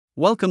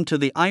Welcome to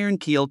the Iron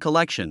Keel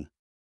Collection.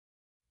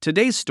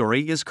 Today's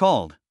story is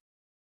called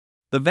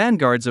The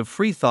Vanguards of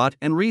Free Thought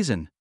and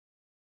Reason.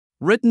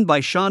 Written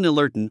by Sean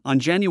Illerton on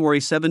January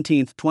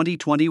 17,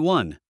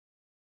 2021.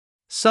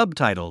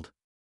 Subtitled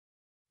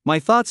My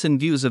Thoughts and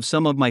Views of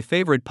Some of My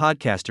Favorite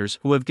Podcasters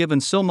Who Have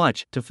Given So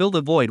Much to Fill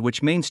the Void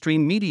Which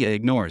Mainstream Media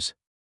Ignores.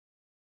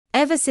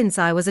 Ever since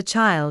I was a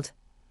child,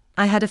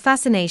 I had a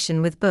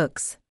fascination with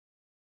books.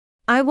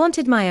 I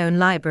wanted my own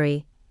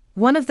library.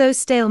 One of those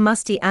stale,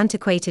 musty,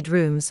 antiquated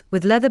rooms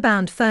with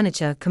leather-bound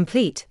furniture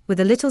complete with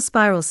a little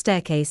spiral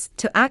staircase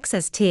to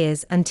access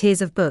tiers and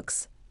tiers of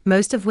books,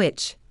 most of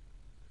which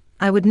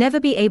I would never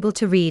be able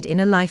to read in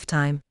a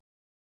lifetime.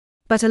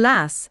 But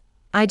alas,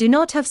 I do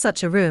not have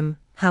such a room.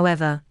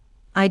 However,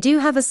 I do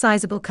have a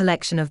sizable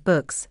collection of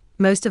books,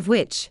 most of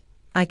which,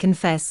 I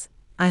confess,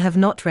 I have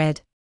not read.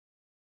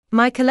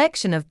 My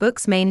collection of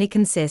books mainly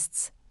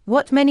consists,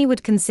 what many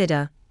would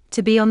consider,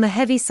 to be on the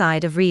heavy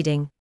side of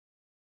reading.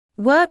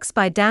 Works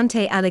by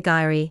Dante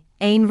Alighieri,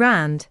 Ayn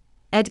Rand,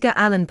 Edgar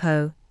Allan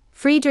Poe,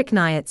 Friedrich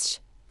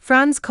Nietzsche,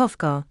 Franz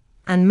Kafka,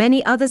 and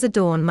many others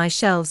adorn my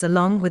shelves,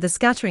 along with a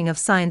scattering of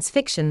science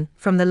fiction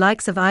from the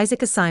likes of Isaac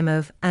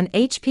Asimov and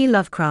H.P.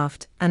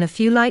 Lovecraft, and a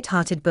few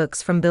light-hearted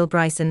books from Bill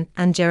Bryson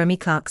and Jeremy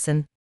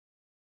Clarkson.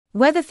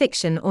 Whether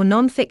fiction or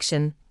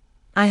non-fiction,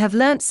 I have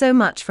learnt so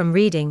much from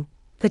reading,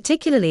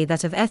 particularly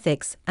that of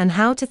ethics and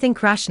how to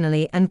think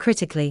rationally and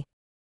critically.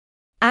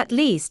 At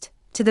least,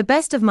 to the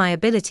best of my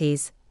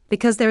abilities,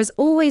 because there is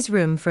always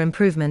room for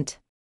improvement.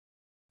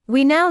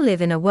 We now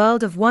live in a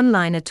world of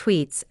one-liner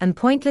tweets and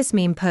pointless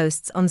meme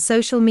posts on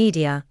social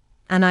media,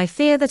 and I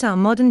fear that our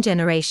modern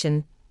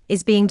generation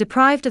is being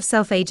deprived of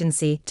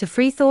self-agency to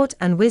free thought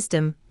and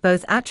wisdom,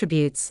 both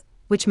attributes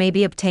which may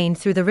be obtained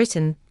through the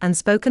written and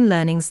spoken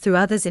learnings through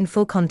others in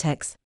full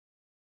context.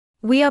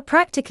 We are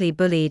practically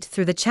bullied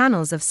through the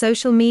channels of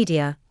social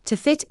media to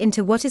fit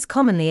into what is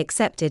commonly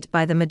accepted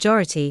by the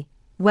majority,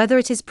 whether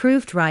it is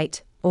proved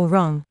right or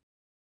wrong.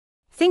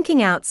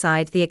 Thinking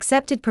outside the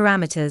accepted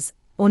parameters,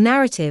 or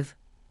narrative,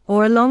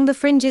 or along the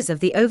fringes of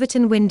the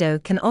Overton window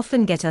can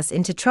often get us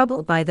into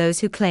trouble by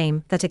those who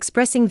claim that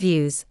expressing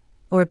views,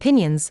 or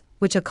opinions,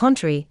 which are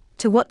contrary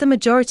to what the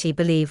majority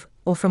believe,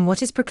 or from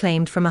what is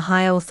proclaimed from a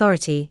higher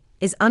authority,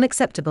 is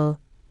unacceptable,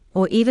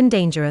 or even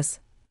dangerous.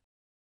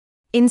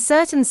 In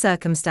certain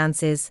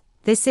circumstances,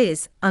 this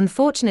is,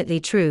 unfortunately,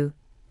 true,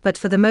 but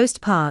for the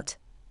most part,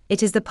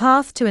 it is the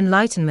path to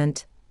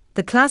enlightenment.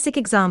 The classic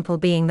example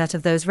being that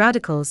of those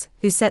radicals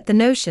who set the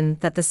notion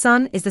that the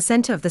sun is the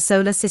center of the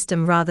solar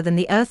system rather than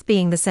the earth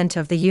being the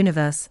center of the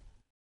universe.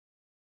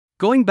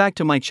 Going back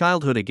to my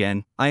childhood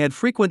again, I had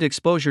frequent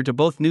exposure to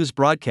both news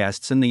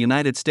broadcasts in the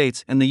United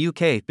States and the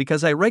UK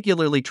because I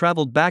regularly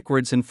traveled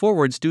backwards and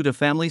forwards due to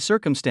family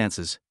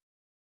circumstances.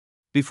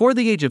 Before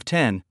the age of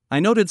 10,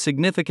 I noted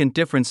significant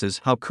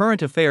differences how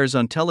current affairs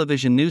on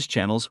television news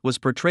channels was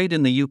portrayed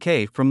in the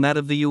UK from that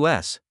of the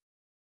US.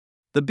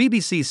 The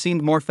BBC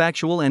seemed more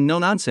factual and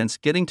no-nonsense,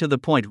 getting to the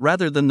point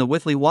rather than the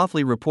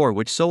wibbly-wobbly rapport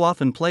which so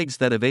often plagues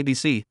that of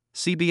ABC,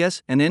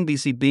 CBS, and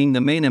NBC being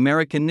the main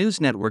American news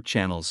network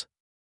channels.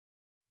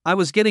 I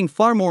was getting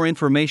far more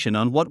information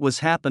on what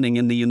was happening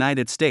in the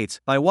United States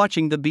by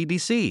watching the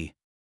BBC.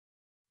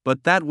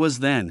 But that was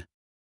then.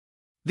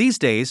 These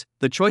days,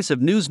 the choice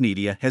of news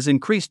media has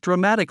increased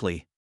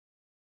dramatically.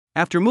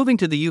 After moving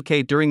to the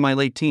UK during my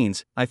late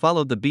teens, I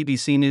followed the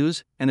BBC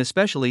News, and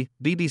especially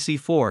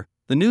BBC4,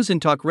 the news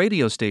and talk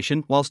radio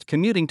station, whilst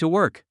commuting to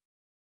work.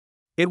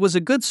 It was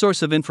a good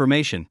source of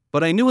information,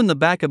 but I knew in the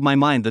back of my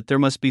mind that there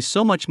must be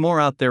so much more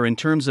out there in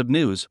terms of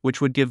news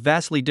which would give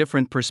vastly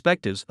different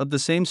perspectives of the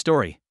same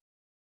story.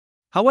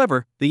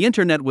 However, the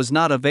internet was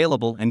not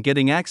available and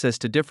getting access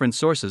to different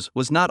sources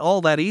was not all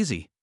that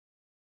easy.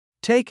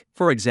 Take,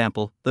 for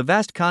example, the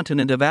vast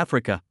continent of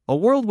Africa, a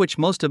world which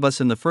most of us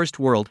in the first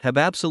world have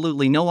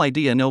absolutely no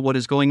idea know what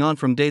is going on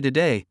from day to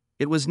day.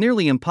 It was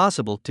nearly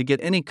impossible to get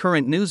any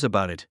current news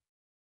about it.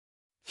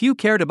 Few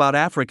cared about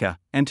Africa,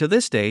 and to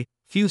this day,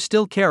 few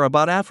still care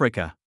about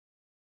Africa.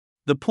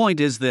 The point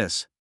is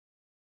this.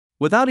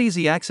 Without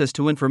easy access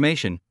to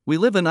information, we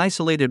live in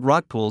isolated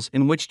rock pools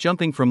in which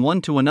jumping from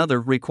one to another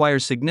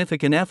requires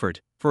significant effort.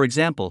 For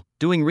example,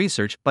 doing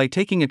research by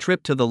taking a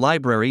trip to the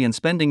library and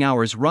spending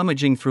hours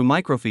rummaging through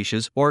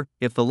microfiches, or,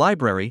 if the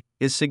library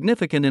is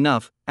significant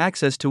enough,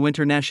 access to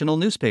international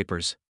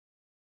newspapers.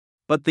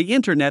 But the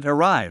internet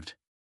arrived.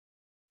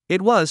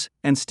 It was,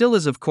 and still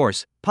is of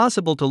course,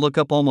 possible to look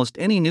up almost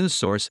any news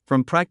source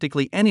from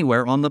practically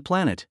anywhere on the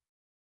planet.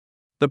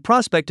 The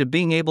prospect of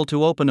being able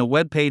to open a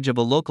web page of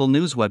a local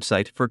news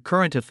website for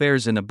current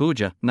affairs in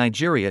Abuja,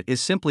 Nigeria is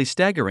simply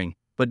staggering,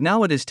 but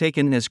now it is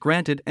taken as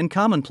granted and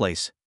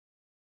commonplace.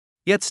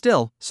 Yet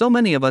still, so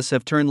many of us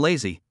have turned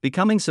lazy,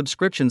 becoming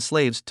subscription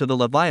slaves to the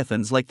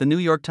leviathans like the New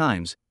York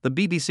Times, the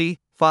BBC,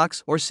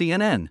 Fox, or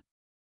CNN.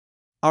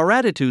 Our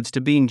attitudes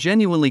to being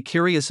genuinely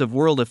curious of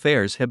world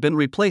affairs have been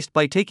replaced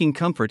by taking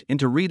comfort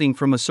into reading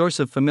from a source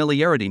of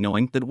familiarity,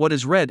 knowing that what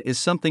is read is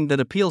something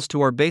that appeals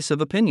to our base of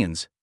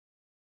opinions.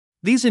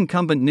 These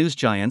incumbent news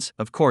giants,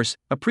 of course,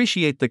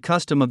 appreciate the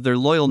custom of their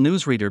loyal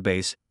newsreader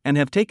base and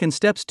have taken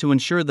steps to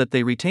ensure that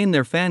they retain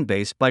their fan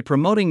base by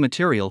promoting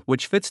material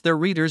which fits their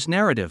readers'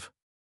 narrative.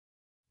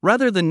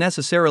 Rather than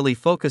necessarily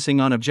focusing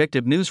on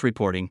objective news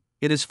reporting,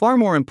 it is far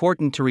more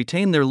important to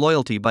retain their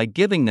loyalty by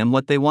giving them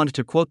what they want,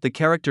 to quote the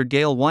character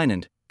Gale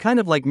Wynand, kind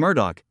of like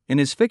Murdoch, in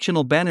his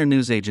fictional Banner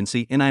news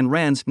agency in Ayn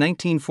Rand's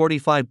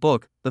 1945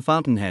 book, The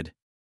Fountainhead.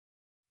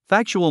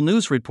 Factual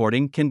news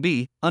reporting can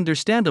be,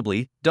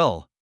 understandably,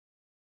 dull.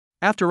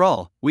 After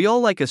all, we all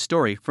like a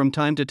story from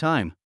time to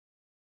time.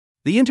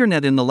 The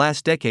internet in the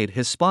last decade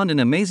has spawned an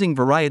amazing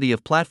variety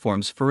of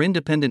platforms for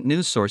independent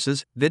news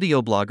sources,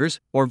 video bloggers,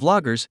 or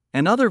vloggers,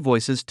 and other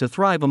voices to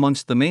thrive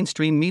amongst the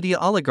mainstream media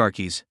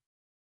oligarchies.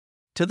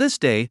 To this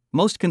day,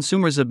 most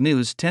consumers of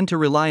news tend to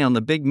rely on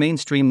the big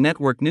mainstream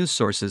network news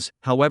sources.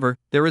 However,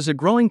 there is a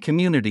growing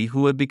community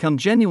who have become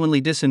genuinely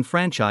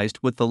disenfranchised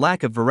with the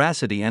lack of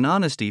veracity and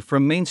honesty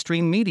from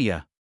mainstream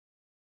media.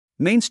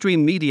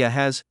 Mainstream media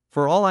has,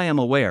 for all I am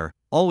aware,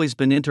 always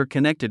been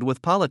interconnected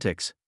with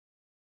politics.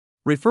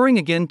 Referring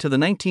again to the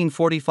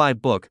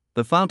 1945 book,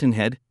 The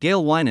Fountainhead,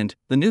 Gale Wynand,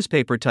 the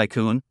newspaper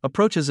tycoon,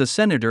 approaches a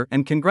senator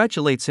and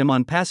congratulates him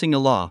on passing a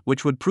law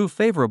which would prove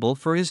favorable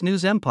for his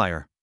news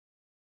empire.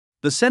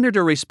 The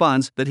senator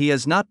responds that he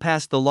has not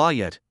passed the law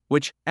yet,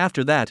 which,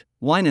 after that,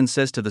 Wynand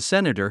says to the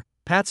senator,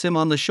 pats him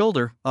on the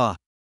shoulder,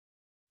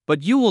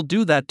 but you will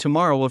do that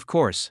tomorrow, of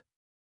course.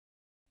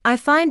 I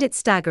find it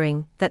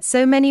staggering that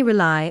so many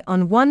rely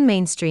on one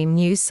mainstream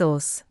news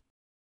source.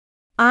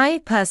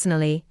 I,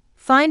 personally,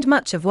 find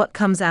much of what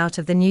comes out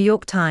of the New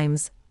York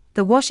Times,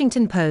 the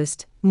Washington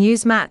Post,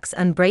 Newsmax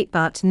and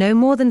Breitbart no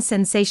more than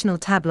sensational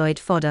tabloid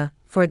fodder,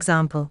 for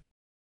example.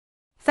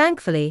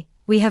 Thankfully,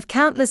 we have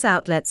countless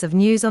outlets of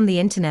news on the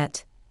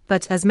internet,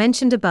 but as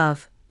mentioned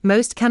above,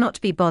 most cannot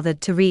be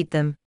bothered to read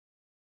them.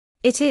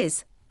 It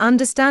is,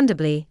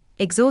 understandably,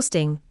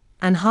 exhausting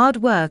and hard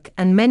work,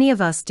 and many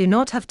of us do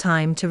not have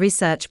time to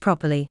research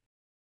properly.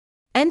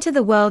 Enter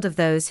the world of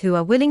those who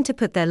are willing to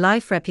put their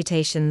life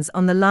reputations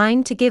on the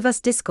line to give us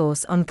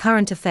discourse on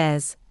current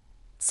affairs,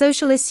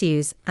 social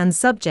issues, and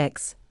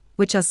subjects,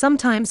 which are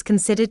sometimes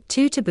considered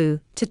too taboo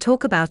to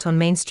talk about on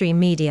mainstream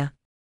media.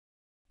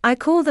 I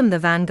call them the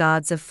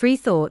vanguards of free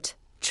thought,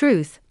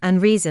 truth,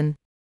 and reason.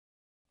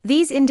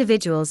 These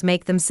individuals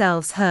make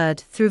themselves heard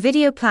through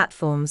video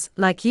platforms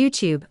like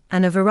YouTube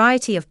and a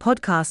variety of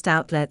podcast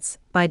outlets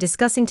by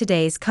discussing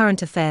today's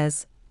current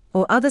affairs,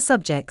 or other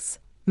subjects,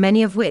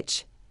 many of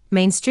which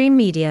mainstream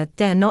media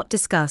dare not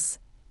discuss,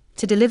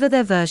 to deliver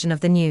their version of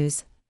the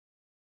news.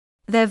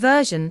 Their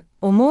version,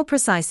 or more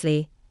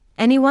precisely,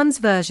 anyone's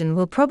version,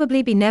 will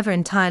probably be never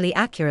entirely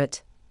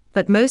accurate,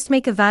 but most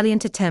make a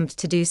valiant attempt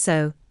to do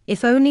so,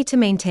 if only to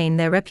maintain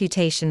their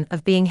reputation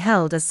of being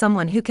held as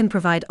someone who can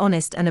provide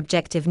honest and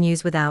objective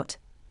news without,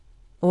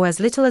 or as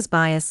little as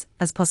bias,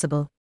 as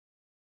possible.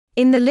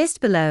 In the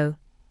list below,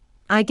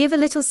 I give a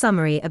little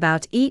summary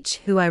about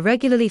each who I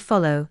regularly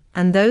follow,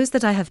 and those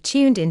that I have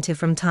tuned into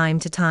from time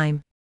to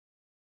time.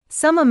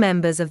 Some are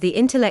members of the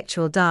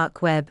intellectual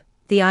dark web,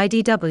 the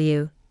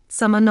IDW,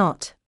 some are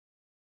not.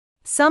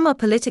 Some are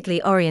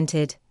politically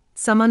oriented,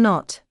 some are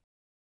not.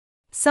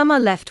 Some are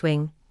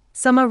left-wing,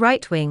 some are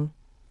right-wing,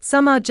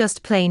 some are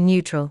just plain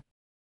neutral.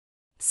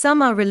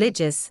 Some are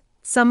religious,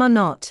 some are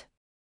not.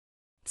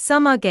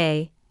 Some are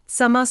gay,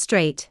 some are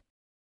straight.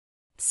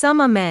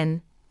 Some are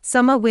men,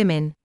 some are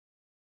women.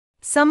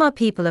 Some are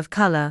people of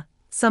color,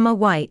 some are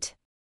white.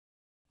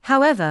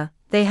 However,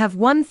 they have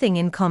one thing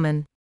in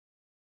common.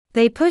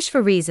 They push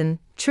for reason,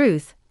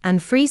 truth,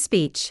 and free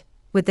speech,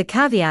 with the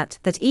caveat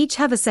that each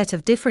have a set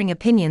of differing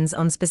opinions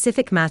on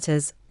specific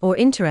matters or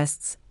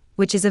interests,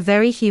 which is a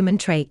very human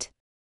trait.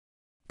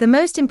 The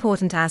most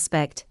important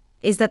aspect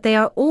is that they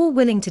are all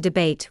willing to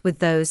debate with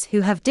those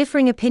who have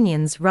differing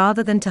opinions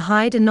rather than to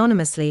hide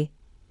anonymously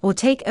or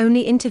take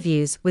only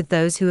interviews with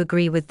those who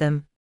agree with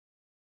them.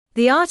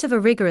 The art of a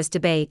rigorous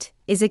debate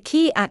is a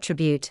key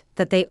attribute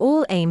that they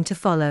all aim to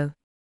follow.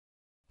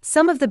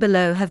 Some of the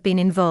below have been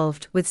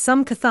involved with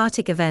some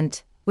cathartic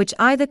event, which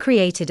either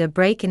created a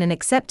break in an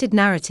accepted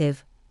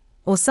narrative,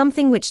 or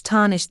something which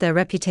tarnished their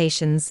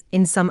reputations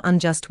in some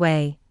unjust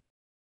way.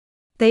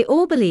 They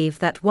all believe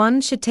that one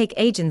should take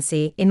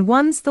agency in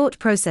one's thought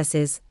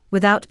processes,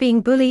 without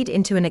being bullied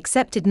into an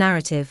accepted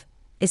narrative,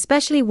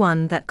 especially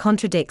one that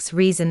contradicts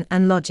reason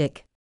and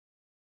logic.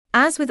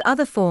 As with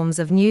other forms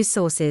of news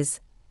sources,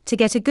 to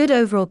get a good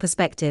overall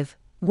perspective,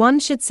 one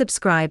should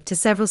subscribe to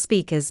several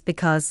speakers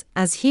because,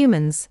 as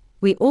humans,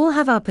 we all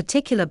have our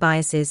particular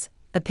biases,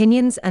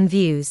 opinions and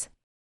views.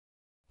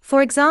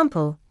 For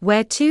example,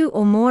 where two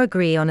or more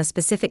agree on a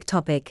specific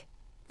topic,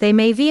 they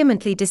may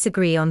vehemently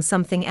disagree on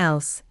something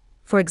else,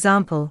 for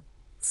example,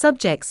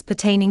 subjects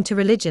pertaining to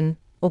religion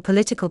or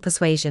political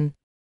persuasion.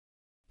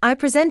 I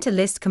present a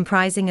list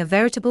comprising a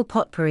veritable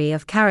potpourri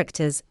of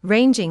characters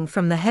ranging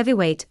from the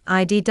heavyweight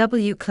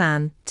IDW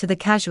clan to the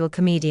casual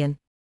comedian.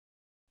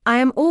 I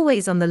am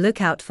always on the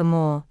lookout for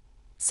more,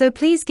 so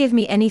please give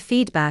me any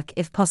feedback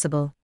if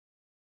possible.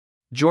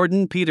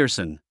 Jordan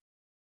Peterson.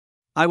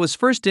 I was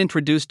first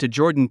introduced to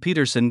Jordan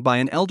Peterson by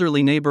an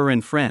elderly neighbor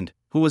and friend,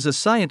 who was a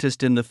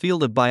scientist in the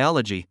field of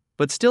biology,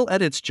 but still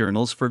edits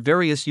journals for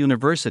various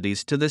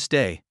universities to this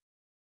day.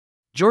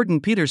 Jordan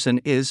Peterson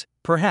is,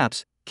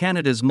 perhaps,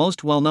 Canada's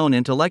most well-known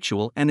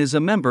intellectual and is a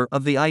member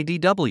of the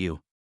IDW.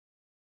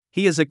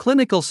 He is a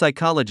clinical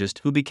psychologist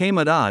who became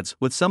at odds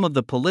with some of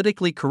the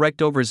politically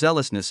correct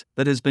overzealousness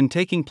that has been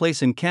taking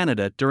place in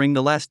Canada during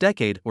the last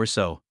decade or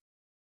so.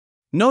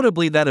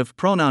 Notably that of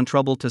pronoun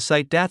trouble, to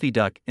cite Daffy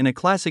Duck in a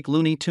classic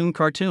Looney Tune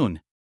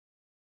cartoon.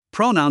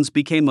 Pronouns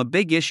became a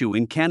big issue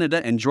in Canada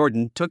and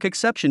Jordan took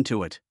exception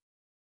to it.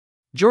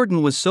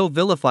 Jordan was so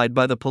vilified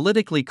by the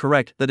politically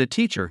correct that a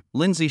teacher,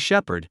 Lindsay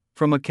Shepherd,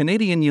 from a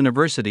Canadian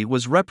university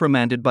was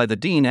reprimanded by the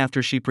dean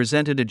after she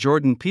presented a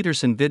Jordan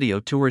Peterson video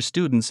to her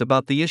students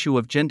about the issue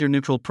of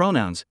gender-neutral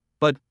pronouns,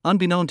 but,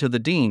 unbeknown to the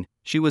dean,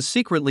 she was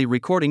secretly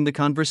recording the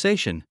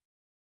conversation.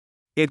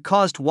 It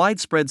caused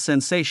widespread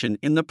sensation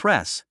in the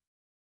press.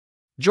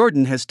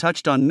 Jordan has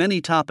touched on many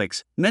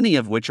topics, many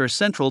of which are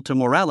central to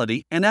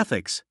morality and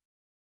ethics.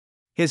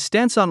 His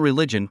stance on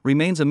religion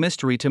remains a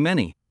mystery to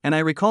many, and I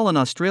recall an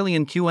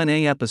Australian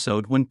Q&A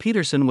episode when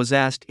Peterson was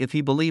asked if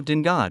he believed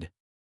in God.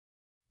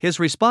 His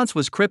response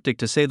was cryptic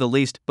to say the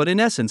least, but in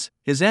essence,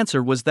 his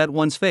answer was that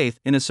one's faith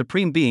in a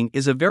supreme being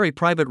is a very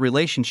private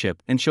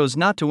relationship and chose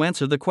not to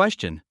answer the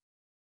question.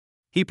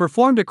 He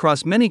performed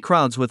across many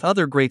crowds with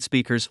other great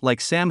speakers like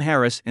Sam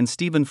Harris and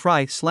Stephen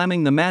Fry,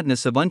 slamming the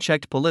madness of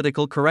unchecked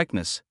political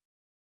correctness.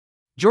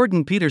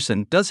 Jordan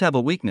Peterson does have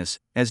a weakness,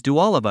 as do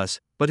all of us,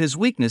 but his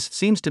weakness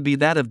seems to be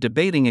that of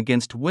debating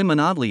against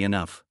women, oddly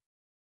enough.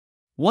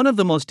 One of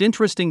the most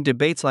interesting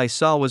debates I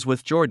saw was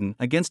with Jordan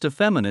against a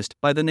feminist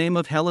by the name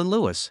of Helen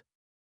Lewis.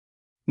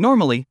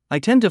 Normally, I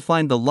tend to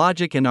find the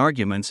logic and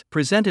arguments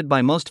presented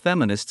by most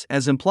feminists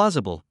as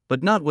implausible,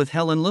 but not with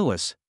Helen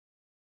Lewis.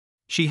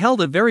 She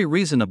held a very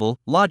reasonable,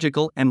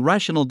 logical, and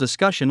rational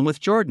discussion with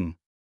Jordan.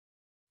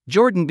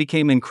 Jordan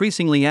became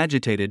increasingly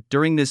agitated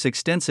during this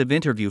extensive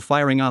interview,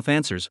 firing off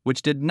answers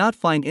which did not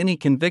find any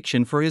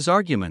conviction for his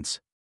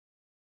arguments.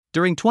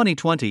 During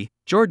 2020,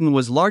 Jordan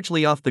was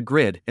largely off the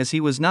grid as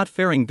he was not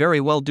faring very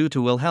well due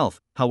to ill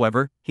health.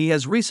 However, he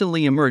has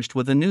recently emerged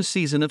with a new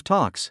season of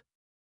talks.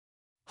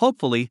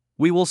 Hopefully,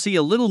 we will see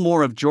a little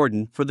more of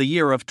Jordan for the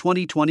year of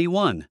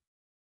 2021.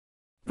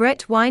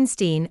 Bret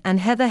Weinstein and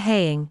Heather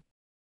Heying.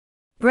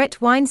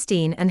 Bret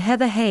Weinstein and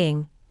Heather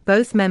Heying,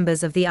 both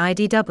members of the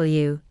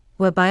IDW,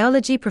 were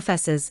biology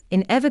professors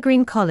in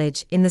Evergreen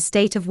College in the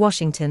state of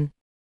Washington.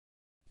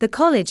 The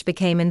college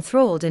became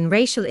enthralled in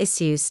racial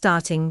issues,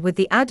 starting with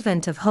the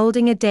advent of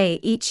holding a day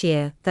each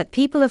year that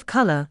people of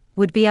color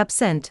would be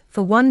absent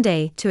for one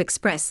day to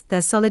express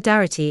their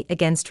solidarity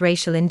against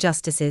racial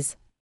injustices.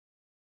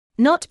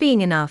 Not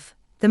being enough,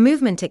 the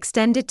movement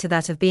extended to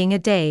that of being a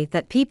day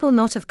that people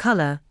not of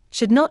color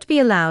should not be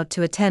allowed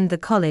to attend the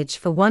college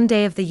for one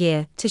day of the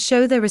year to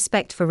show their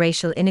respect for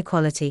racial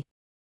inequality.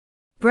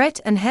 Bret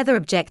and Heather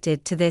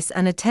objected to this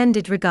and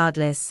attended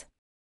regardless.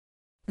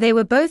 They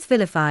were both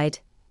vilified,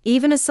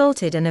 even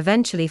assaulted, and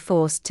eventually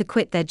forced to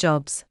quit their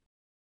jobs.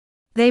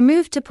 They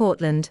moved to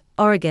Portland,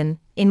 Oregon,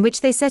 in which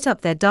they set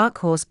up their Dark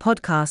Horse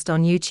podcast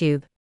on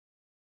YouTube.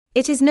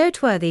 It is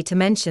noteworthy to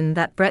mention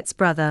that Bret's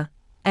brother,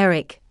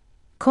 Eric,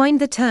 coined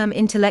the term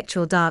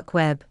intellectual dark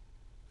web,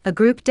 a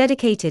group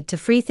dedicated to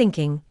free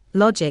thinking,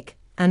 logic,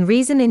 and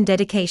reason in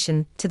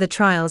dedication to the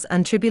trials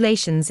and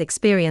tribulations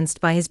experienced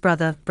by his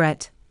brother,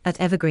 Bret, at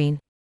Evergreen.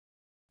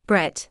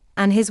 Bret,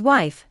 and his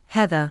wife,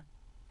 Heather,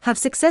 have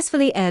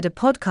successfully aired a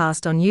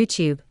podcast on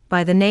YouTube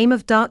by the name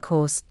of Dark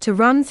Horse to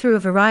run through a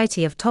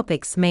variety of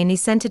topics mainly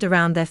centered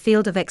around their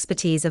field of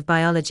expertise of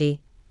biology,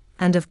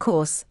 and of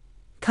course,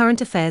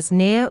 current affairs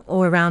near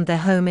or around their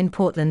home in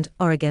Portland,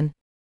 Oregon.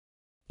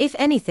 If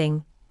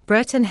anything,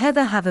 Bret and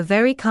Heather have a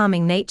very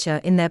calming nature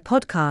in their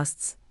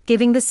podcasts,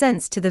 giving the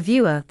sense to the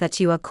viewer that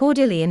you are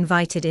cordially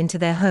invited into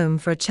their home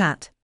for a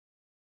chat.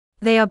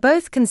 They are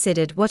both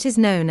considered what is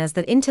known as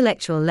the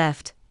intellectual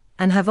left,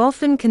 and have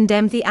often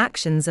condemned the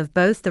actions of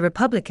both the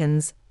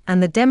Republicans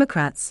and the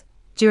Democrats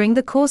during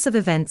the course of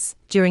events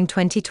during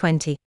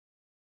 2020.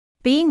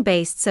 Being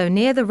based so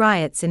near the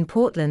riots in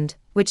Portland,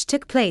 which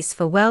took place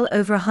for well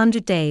over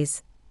 100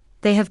 days,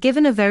 they have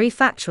given a very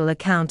factual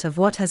account of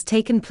what has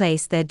taken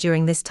place there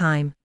during this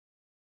time.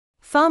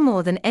 Far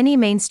more than any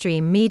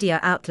mainstream media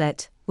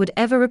outlet would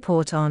ever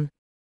report on.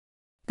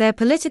 Their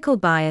political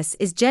bias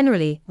is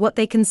generally what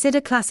they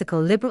consider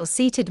classical liberal,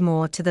 seated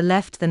more to the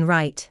left than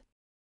right.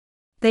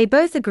 They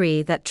both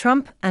agree that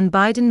Trump and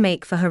Biden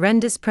make for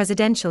horrendous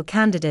presidential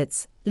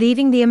candidates,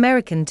 leaving the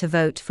American to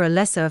vote for a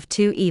lesser of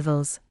two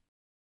evils.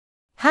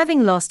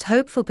 Having lost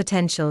hopeful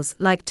potentials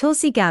like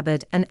Tulsi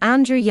Gabbard and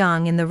Andrew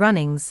Yang in the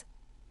runnings,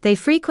 they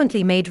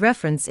frequently made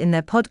reference in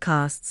their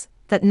podcasts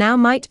that now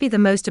might be the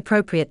most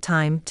appropriate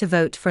time to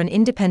vote for an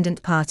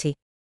independent party.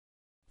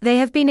 They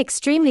have been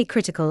extremely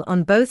critical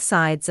on both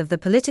sides of the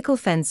political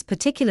fence,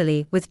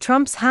 particularly with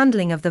Trump's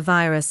handling of the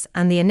virus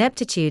and the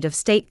ineptitude of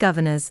state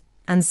governors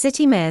and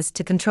city mayors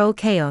to control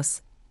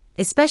chaos,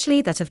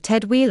 especially that of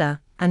Ted Wheeler,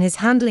 and his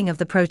handling of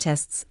the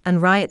protests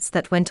and riots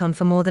that went on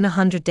for more than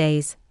 100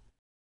 days.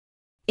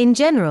 In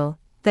general,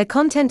 their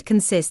content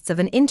consists of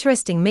an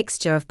interesting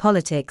mixture of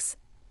politics,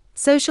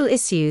 social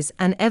issues,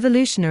 and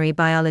evolutionary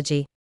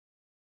biology.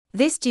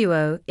 This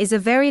duo is a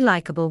very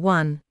likable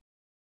one.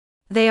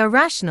 They are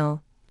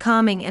rational,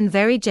 calming, and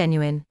very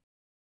genuine.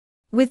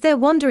 With their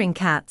wandering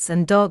cats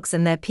and dogs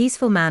and their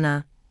peaceful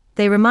manner,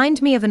 they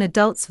remind me of an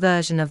adult's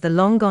version of the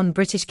long-gone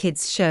British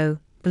kids show,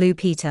 Blue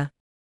Peter.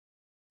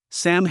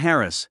 Sam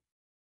Harris.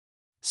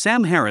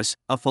 Sam Harris,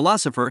 a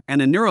philosopher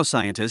and a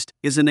neuroscientist,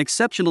 is an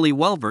exceptionally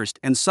well-versed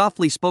and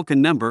softly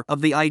spoken member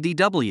of the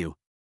IDW.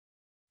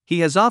 He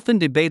has often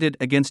debated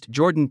against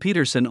Jordan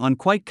Peterson on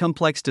quite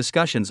complex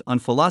discussions on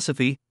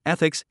philosophy,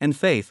 ethics, and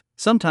faith,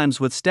 sometimes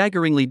with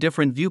staggeringly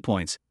different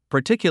viewpoints,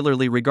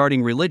 particularly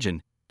regarding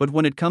religion, but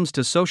when it comes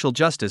to social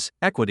justice,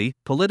 equity,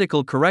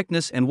 political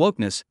correctness, and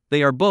wokeness,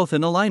 they are both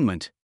in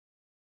alignment.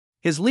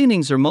 His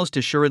leanings are most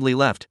assuredly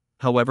left.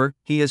 However,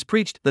 he has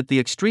preached that the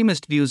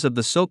extremist views of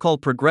the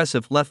so-called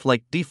progressive left,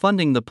 like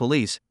defunding the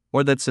police,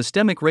 or that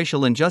systemic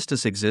racial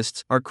injustice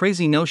exists, are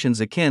crazy notions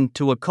akin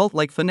to a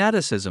cult-like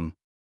fanaticism.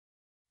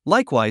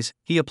 Likewise,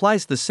 he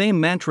applies the same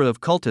mantra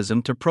of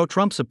cultism to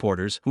pro-Trump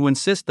supporters who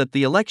insist that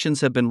the elections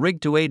have been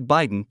rigged to aid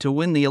Biden to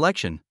win the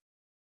election.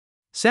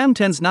 Sam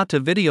tends not to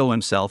video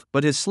himself,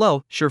 but his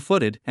slow,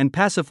 sure-footed, and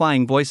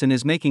pacifying voice in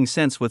his Making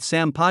Sense with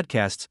Sam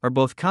podcasts are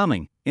both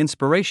calming,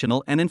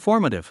 inspirational, and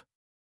informative.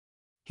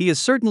 He is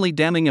certainly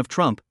damning of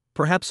Trump,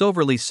 perhaps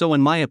overly so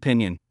in my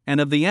opinion, and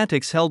of the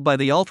antics held by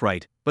the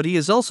alt-right, but he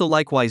is also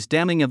likewise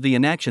damning of the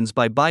inactions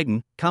by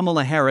Biden,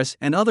 Kamala Harris,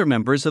 and other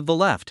members of the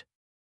left.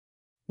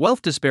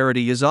 Wealth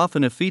disparity is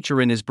often a feature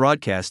in his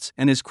broadcasts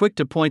and is quick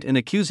to point an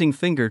accusing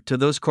finger to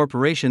those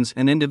corporations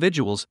and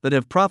individuals that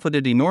have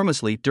profited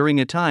enormously during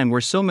a time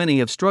where so many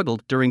have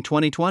struggled during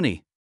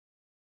 2020.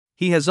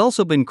 He has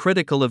also been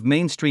critical of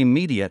mainstream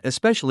media,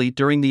 especially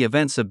during the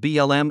events of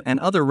BLM and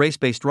other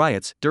race-based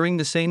riots during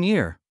the same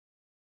year.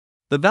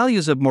 The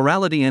values of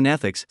morality and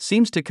ethics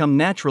seems to come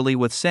naturally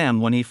with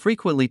Sam when he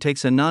frequently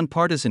takes a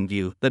non-partisan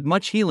view that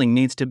much healing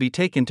needs to be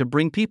taken to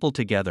bring people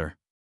together.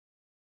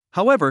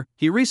 However,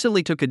 he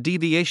recently took a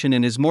deviation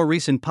in his more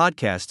recent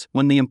podcasts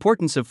when the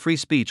importance of free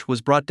speech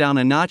was brought down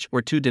a notch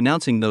or two,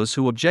 denouncing those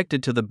who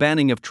objected to the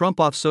banning of Trump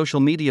off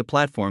social media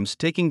platforms,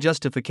 taking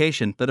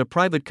justification that a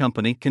private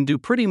company can do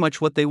pretty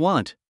much what they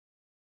want.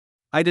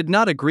 I did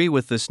not agree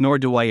with this, nor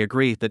do I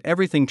agree that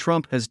everything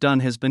Trump has done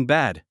has been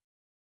bad.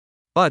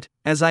 But,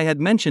 as I had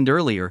mentioned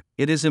earlier,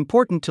 it is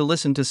important to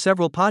listen to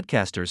several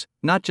podcasters,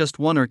 not just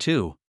one or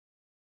two.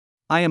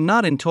 I am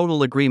not in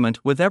total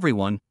agreement with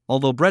everyone,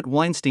 although Brett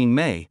Weinstein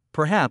may,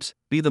 perhaps,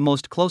 be the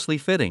most closely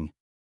fitting.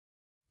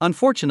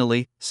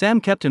 Unfortunately,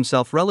 Sam kept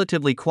himself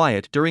relatively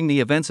quiet during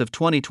the events of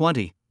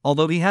 2020,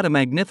 although he had a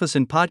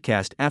magnificent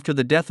podcast after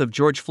the death of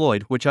George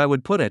Floyd, which I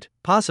would put it,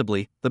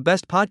 possibly, the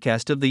best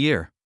podcast of the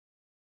year.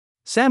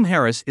 Sam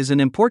Harris is an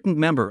important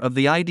member of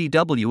the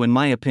IDW in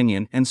my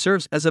opinion and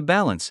serves as a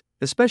balance,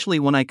 especially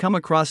when I come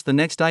across the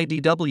next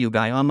IDW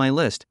guy on my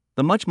list,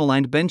 the much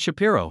maligned Ben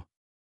Shapiro.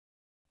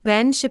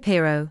 Ben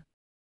Shapiro.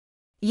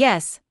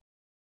 Yes.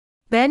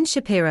 Ben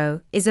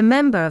Shapiro is a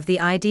member of the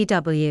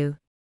IDW.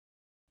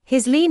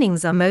 His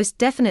leanings are most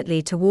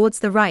definitely towards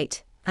the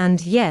right,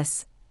 and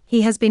yes,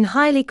 he has been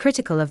highly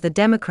critical of the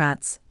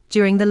Democrats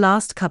during the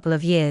last couple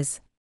of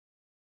years.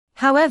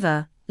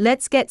 However,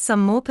 let's get some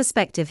more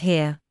perspective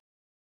here.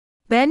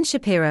 Ben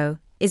Shapiro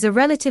is a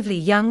relatively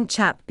young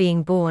chap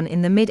being born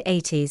in the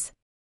mid-80s.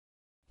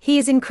 He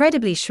is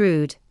incredibly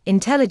shrewd,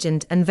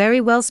 intelligent, and very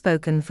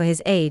well-spoken for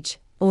his age,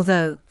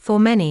 although, for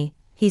many,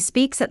 he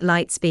speaks at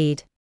light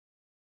speed.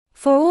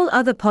 For all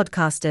other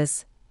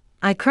podcasters,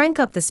 I crank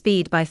up the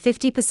speed by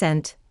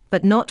 50%,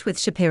 but not with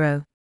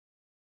Shapiro.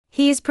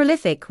 He is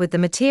prolific with the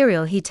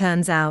material he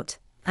turns out,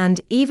 and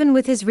even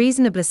with his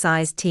reasonably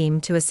sized team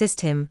to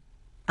assist him,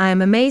 I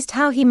am amazed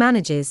how he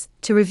manages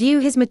to review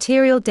his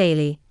material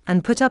daily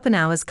and put up an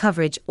hour's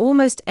coverage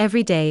almost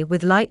every day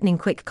with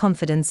lightning-quick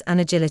confidence and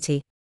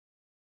agility.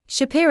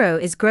 Shapiro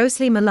is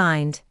grossly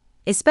maligned,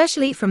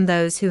 especially from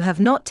those who have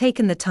not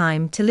taken the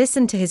time to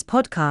listen to his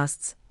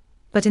podcasts,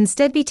 but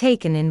instead be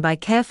taken in by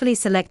carefully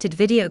selected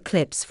video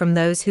clips from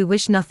those who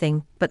wish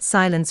nothing but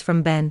silence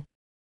from Ben.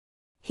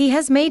 He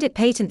has made it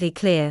patently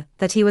clear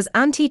that he was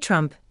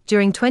anti-Trump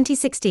during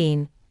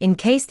 2016, in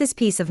case this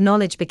piece of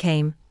knowledge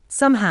became,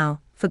 somehow,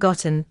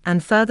 forgotten,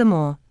 and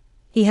furthermore,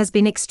 he has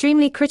been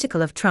extremely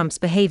critical of Trump's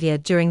behavior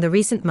during the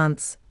recent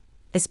months,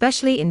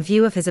 especially in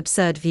view of his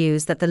absurd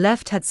views that the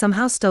left had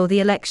somehow stole the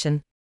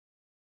election.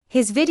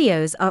 His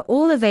videos are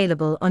all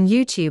available on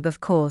YouTube, of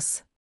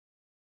course.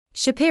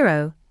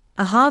 Shapiro,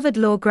 a Harvard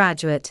Law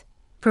graduate,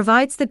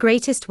 provides the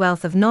greatest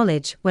wealth of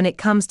knowledge when it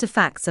comes to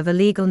facts of a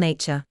legal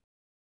nature.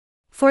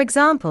 For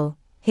example,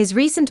 his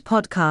recent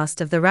podcast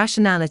of the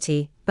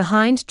rationality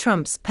behind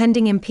Trump's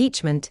pending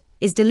impeachment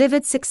is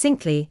delivered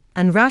succinctly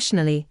and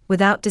rationally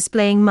without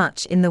displaying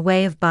much in the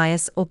way of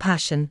bias or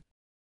passion.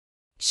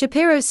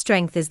 Shapiro's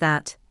strength is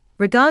that,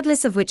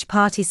 regardless of which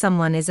party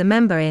someone is a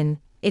member in,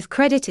 if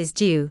credit is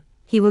due,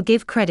 he will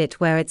give credit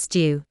where it's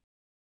due.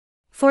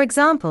 For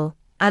example,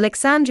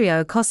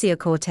 Alexandria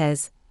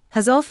Ocasio-Cortez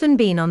has often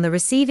been on the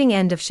receiving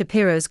end of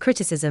Shapiro's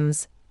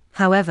criticisms.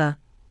 However,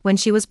 when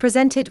she was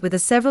presented with a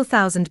several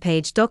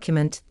thousand-page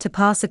document to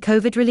pass a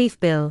COVID relief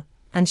bill,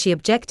 and she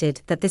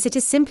objected that it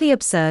is simply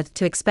absurd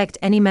to expect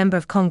any member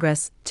of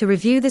Congress to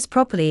review this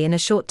properly in a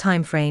short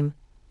time frame,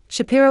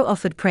 Shapiro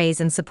offered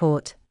praise and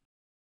support.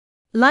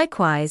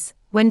 Likewise,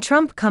 when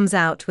Trump comes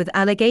out with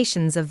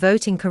allegations of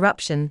voting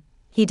corruption,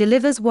 he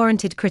delivers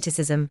warranted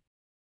criticism.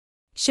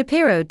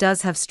 Shapiro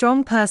does have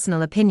strong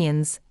personal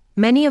opinions,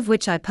 many of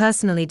which I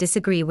personally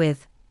disagree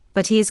with,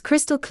 but he is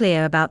crystal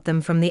clear about them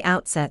from the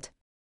outset.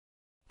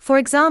 For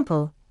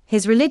example,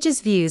 his religious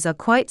views are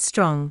quite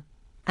strong,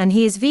 and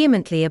he is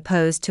vehemently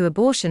opposed to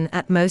abortion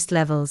at most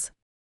levels.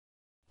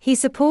 He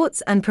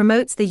supports and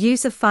promotes the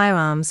use of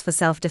firearms for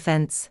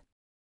self-defense.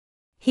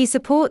 He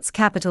supports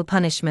capital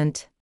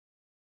punishment.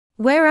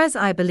 Whereas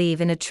I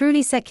believe in a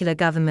truly secular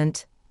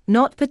government,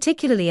 not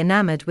particularly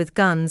enamored with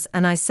guns,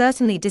 and I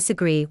certainly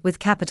disagree with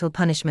capital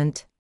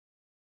punishment.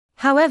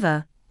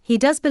 However, he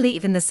does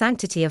believe in the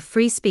sanctity of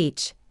free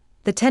speech,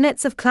 the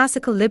tenets of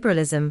classical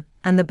liberalism,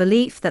 and the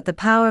belief that the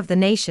power of the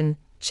nation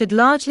should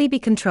largely be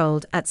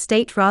controlled at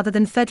state rather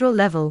than federal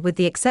level, with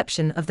the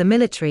exception of the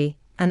military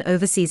and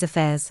overseas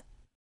affairs.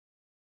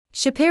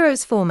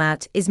 Shapiro's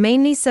format is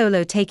mainly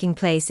solo, taking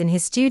place in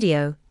his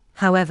studio.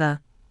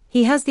 However,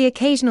 he has the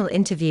occasional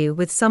interview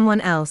with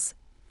someone else,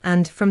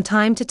 and, from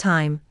time to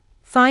time,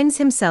 finds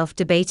himself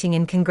debating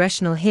in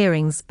congressional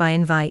hearings by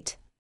invite.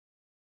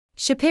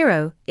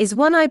 Shapiro is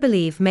one I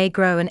believe may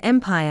grow an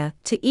empire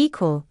to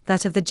equal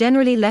that of the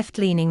generally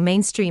left-leaning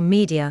mainstream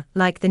media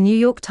like the New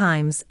York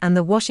Times and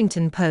the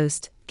Washington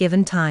Post,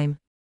 given time.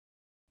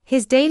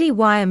 His Daily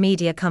Wire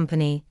media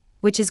company,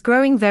 which is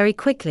growing very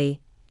quickly,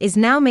 is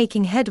now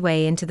making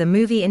headway into the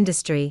movie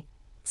industry,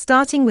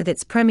 starting with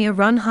its premiere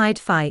run Hide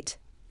Fight,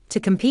 to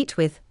compete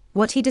with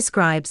what he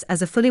describes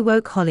as a fully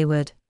woke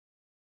Hollywood.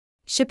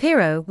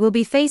 Shapiro will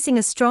be facing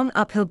a strong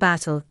uphill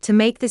battle to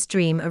make this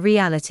dream a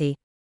reality.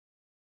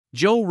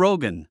 Joe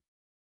Rogan.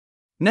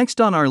 Next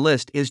on our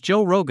list is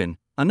Joe Rogan,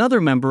 another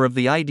member of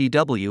the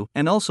IDW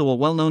and also a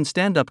well-known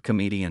stand-up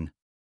comedian.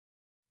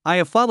 I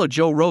have followed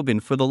Joe Rogan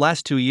for the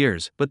last 2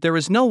 years, but there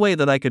is no way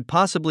that I could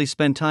possibly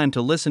spend time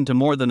to listen to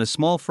more than a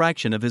small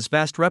fraction of his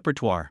vast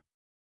repertoire.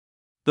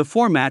 The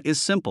format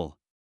is simple.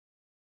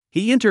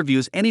 He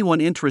interviews anyone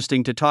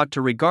interesting to talk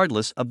to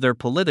regardless of their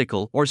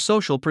political or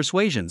social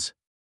persuasions.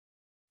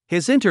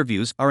 His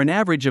interviews are an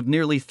average of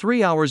nearly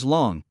 3 hours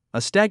long,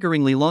 a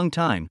staggeringly long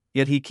time,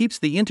 yet he keeps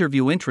the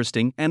interview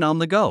interesting and on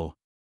the go.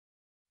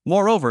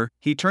 Moreover,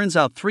 he turns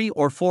out 3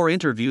 or 4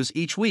 interviews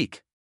each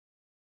week.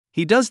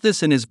 He does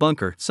this in his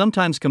bunker,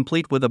 sometimes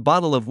complete with a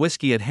bottle of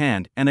whiskey at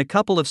hand and a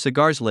couple of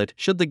cigars lit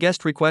should the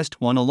guest request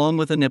one, along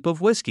with a nip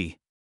of whiskey.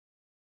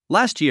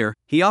 Last year,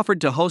 he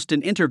offered to host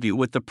an interview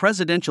with the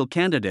presidential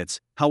candidates,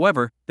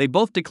 however, they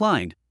both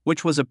declined,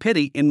 which was a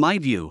pity in my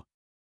view.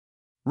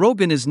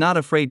 Rogan is not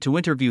afraid to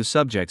interview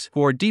subjects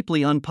who are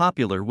deeply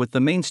unpopular with the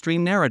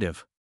mainstream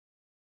narrative.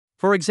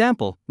 For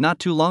example, not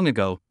too long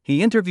ago,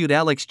 he interviewed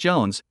Alex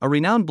Jones, a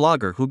renowned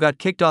blogger who got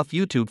kicked off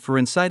YouTube for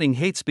inciting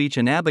hate speech,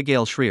 and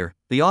Abigail Shrier,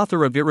 the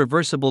author of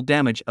Irreversible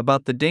Damage,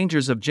 about the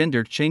dangers of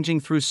gender changing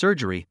through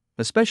surgery,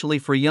 especially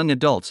for young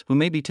adults who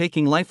may be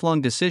taking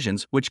lifelong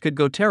decisions which could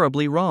go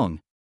terribly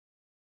wrong.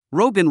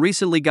 Rogan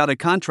recently got a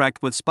contract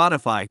with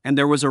Spotify, and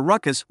there was a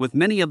ruckus with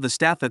many of the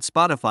staff at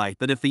Spotify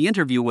that if the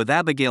interview with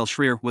Abigail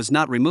Shrier was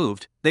not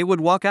removed, they would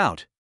walk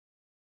out.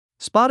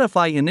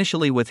 Spotify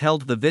initially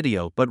withheld the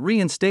video but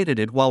reinstated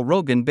it, while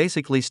Rogan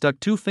basically stuck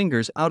 2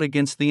 fingers out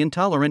against the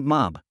intolerant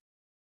mob.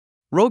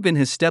 Rogan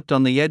has stepped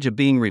on the edge of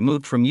being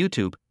removed from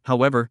YouTube.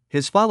 However,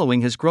 his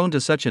following has grown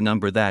to such a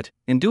number that,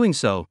 in doing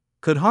so,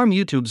 could harm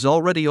YouTube's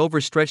already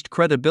overstretched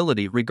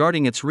credibility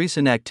regarding its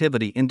recent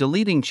activity in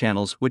deleting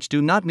channels which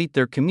do not meet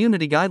their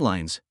community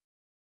guidelines.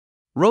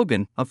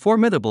 Rogan, a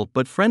formidable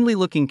but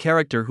friendly-looking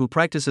character who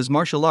practices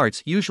martial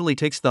arts, usually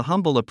takes the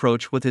humble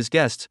approach with his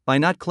guests by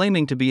not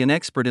claiming to be an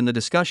expert in the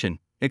discussion,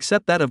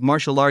 except that of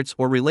martial arts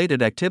or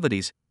related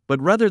activities,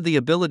 but rather the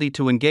ability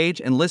to engage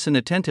and listen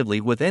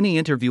attentively with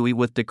any interviewee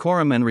with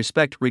decorum and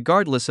respect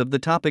regardless of the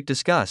topic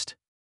discussed.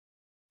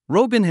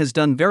 Rogan has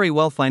done very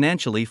well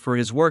financially for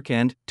his work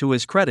and, to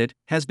his credit,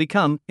 has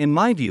become, in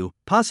my view,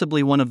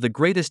 possibly one of the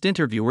greatest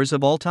interviewers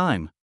of all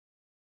time.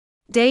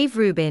 Dave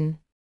Rubin.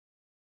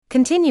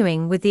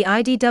 Continuing with the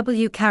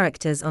IDW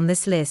characters on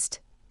this list,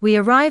 we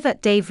arrive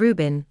at Dave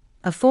Rubin,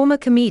 a former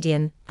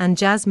comedian and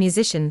jazz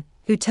musician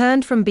who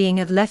turned from being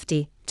a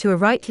lefty to a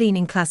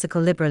right-leaning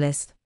classical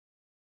liberalist.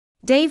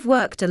 Dave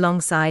worked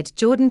alongside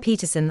Jordan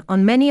Peterson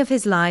on many of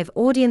his live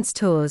audience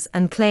tours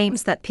and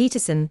claims that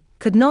Peterson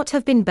could not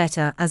have been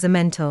better as a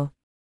mentor.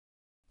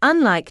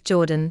 Unlike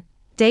Jordan,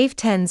 Dave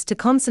tends to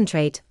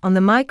concentrate on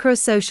the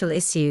micro-social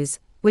issues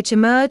which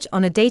emerge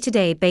on a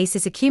day-to-day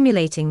basis,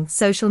 accumulating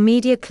social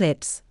media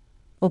clips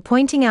or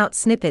pointing out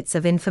snippets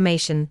of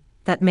information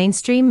that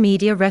mainstream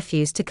media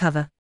refuse to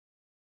cover.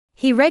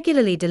 He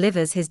regularly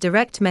delivers his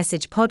direct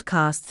message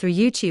podcast through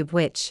YouTube,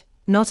 which,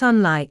 not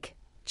unlike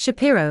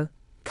Shapiro,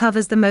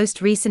 covers the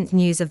most recent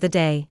news of the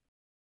day.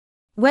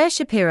 Where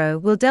Shapiro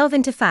will delve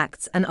into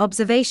facts and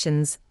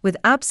observations with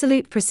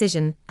absolute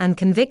precision and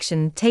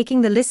conviction,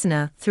 taking the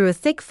listener through a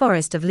thick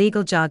forest of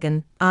legal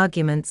jargon,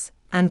 arguments,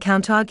 and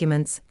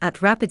counterarguments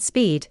at rapid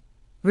speed,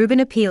 Rubin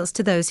appeals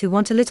to those who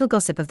want a little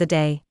gossip of the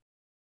day.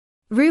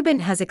 Rubin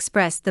has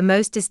expressed the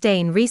most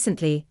disdain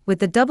recently with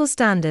the double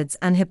standards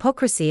and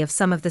hypocrisy of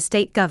some of the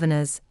state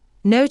governors,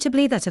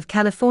 notably that of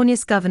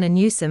California's Governor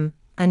Newsom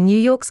and New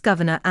York's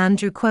Governor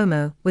Andrew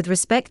Cuomo with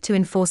respect to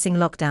enforcing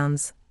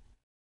lockdowns.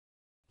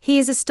 He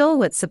is a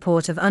stalwart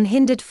supporter of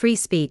unhindered free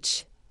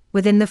speech,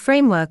 within the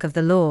framework of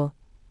the law,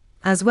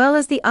 as well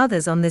as the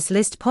others on this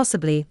list,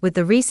 possibly with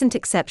the recent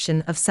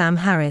exception of Sam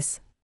Harris.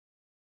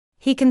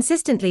 He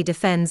consistently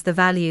defends the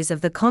values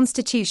of the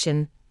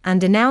Constitution and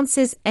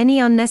denounces any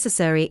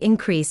unnecessary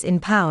increase in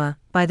power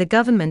by the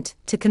government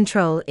to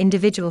control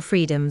individual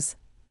freedoms.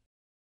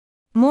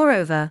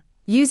 Moreover,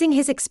 using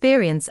his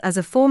experience as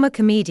a former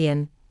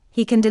comedian,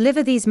 he can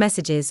deliver these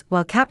messages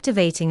while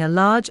captivating a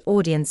large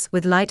audience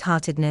with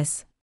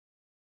lightheartedness.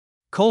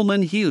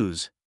 Coleman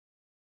Hughes.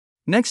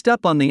 Next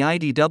up on the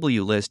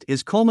IDW list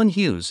is Coleman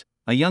Hughes,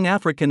 a young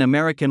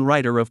African-American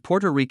writer of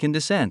Puerto Rican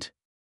descent.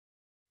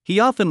 He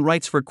often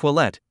writes for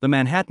Quillette, the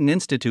Manhattan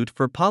Institute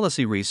for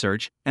Policy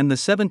Research, and the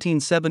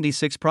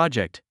 1776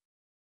 Project.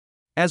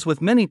 As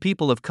with many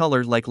people of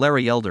color like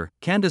Larry Elder,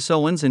 Candace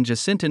Owens and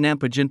Jacinta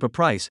Nampijinpa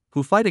Price,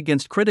 who fight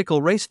against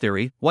critical race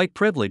theory, white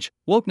privilege,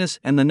 wokeness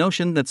and the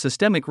notion that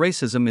systemic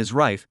racism is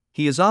rife,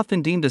 he is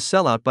often deemed a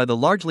sellout by the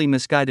largely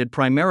misguided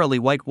primarily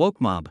white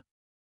woke mob.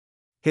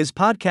 His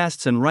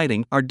podcasts and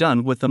writing are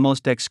done with the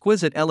most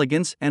exquisite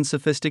elegance and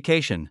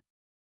sophistication.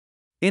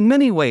 In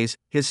many ways,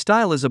 his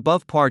style is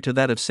above par to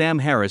that of Sam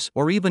Harris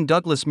or even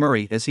Douglas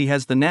Murray, as he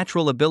has the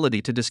natural ability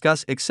to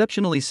discuss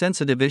exceptionally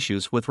sensitive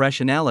issues with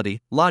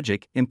rationality,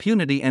 logic,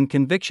 impunity and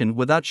conviction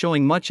without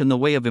showing much in the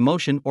way of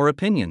emotion or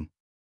opinion.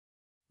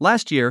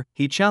 Last year,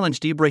 he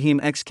challenged Ibrahim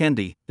X.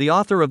 Kendi, the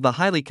author of the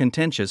highly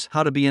contentious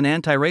How to Be an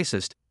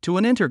Anti-Racist, to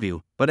an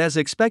interview, but as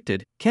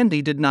expected,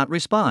 Kendi did not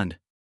respond.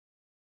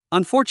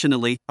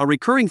 Unfortunately, a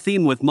recurring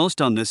theme with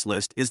most on this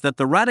list is that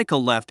the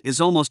radical left is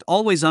almost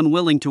always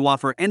unwilling to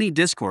offer any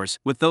discourse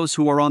with those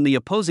who are on the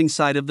opposing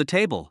side of the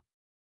table.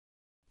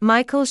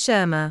 Michael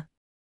Shermer.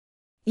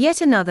 Yet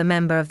another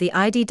member of the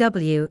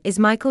IDW is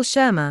Michael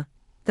Shermer,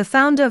 the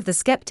founder of the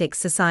Skeptics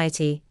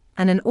Society,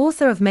 and an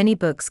author of many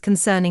books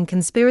concerning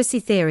conspiracy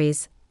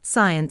theories,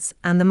 science,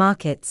 and the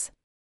markets.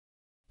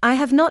 I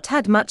have not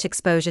had much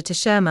exposure to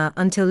Shermer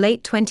until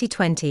late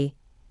 2020.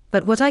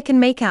 But what I can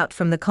make out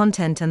from the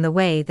content and the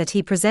way that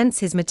he presents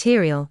his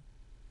material,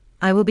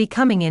 I will be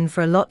coming in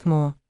for a lot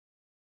more.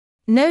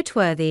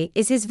 Noteworthy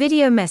is his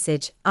video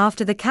message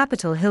after the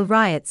Capitol Hill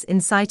riots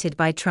incited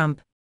by Trump.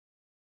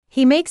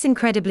 He makes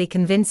incredibly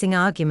convincing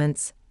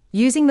arguments,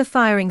 using the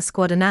firing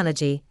squad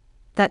analogy,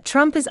 that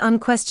Trump is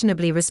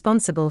unquestionably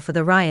responsible for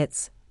the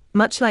riots,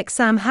 much like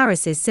Sam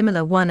Harris's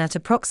similar one at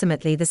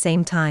approximately the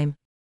same time.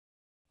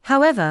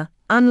 However,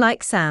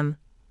 unlike Sam,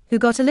 who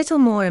got a little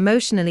more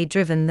emotionally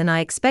driven than I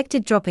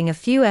expected, dropping a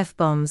few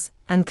F-bombs,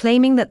 and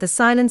claiming that the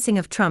silencing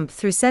of Trump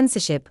through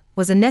censorship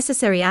was a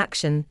necessary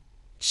action,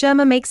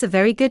 Shermer makes a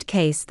very good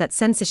case that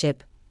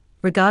censorship,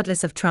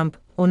 regardless of Trump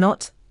or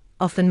not,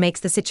 often makes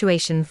the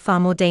situation far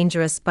more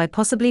dangerous by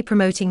possibly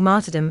promoting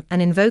martyrdom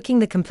and invoking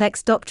the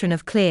complex doctrine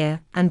of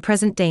clear and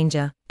present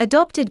danger,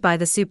 adopted by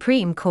the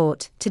Supreme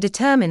Court to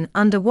determine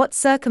under what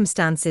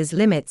circumstances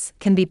limits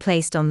can be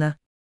placed on the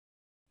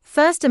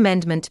First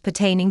Amendment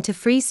pertaining to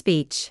free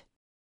speech.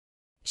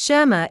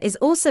 Shermer is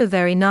also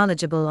very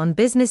knowledgeable on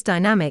business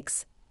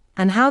dynamics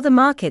and how the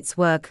markets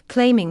work,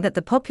 claiming that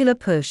the popular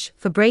push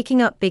for breaking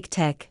up big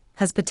tech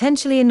has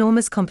potentially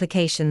enormous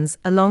complications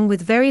along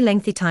with very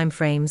lengthy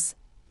timeframes,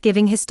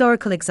 giving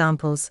historical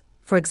examples,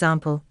 for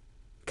example,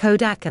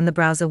 Kodak and the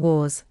browser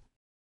wars.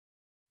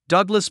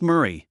 Douglas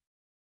Murray.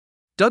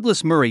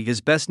 Douglas Murray is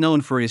best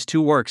known for his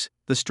two works,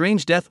 The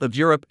Strange Death of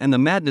Europe and The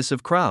Madness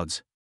of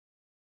Crowds.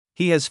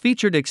 He has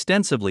featured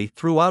extensively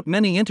throughout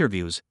many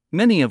interviews,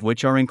 many of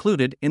which are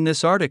included in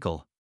this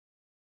article.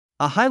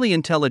 A highly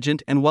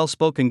intelligent and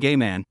well-spoken gay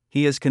man,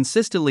 he has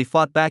consistently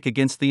fought back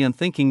against the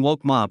unthinking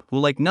woke mob who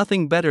like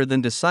nothing better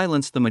than to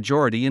silence the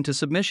majority into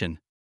submission.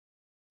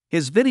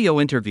 His video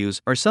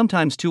interviews are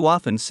sometimes too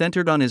often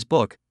centered on his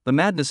book, The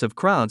Madness of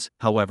Crowds.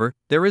 However,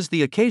 there is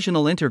the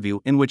occasional interview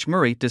in which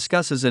Murray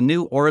discusses a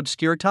new or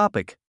obscure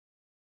topic.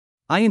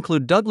 I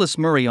include Douglas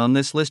Murray on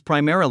this list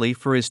primarily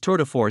for his tour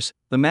de force,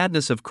 The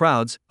Madness of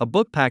Crowds, a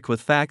book packed with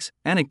facts,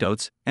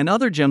 anecdotes, and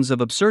other gems of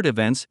absurd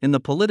events in the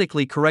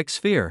politically correct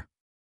sphere.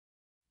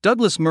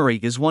 Douglas Murray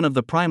is one of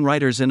the prime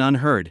writers in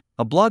Unheard,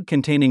 a blog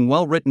containing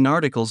well-written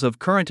articles of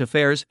current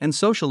affairs and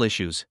social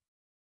issues.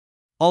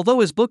 Although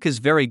his book is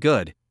very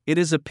good, it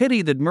is a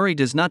pity that Murray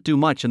does not do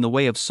much in the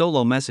way of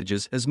solo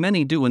messages as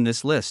many do in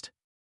this list.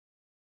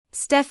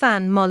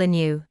 Stefan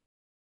Molyneux.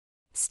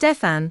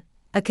 Stefan,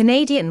 a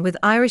Canadian with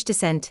Irish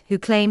descent who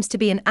claims to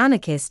be an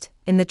anarchist,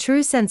 in the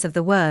true sense of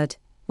the word,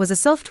 was a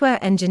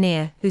software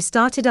engineer who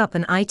started up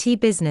an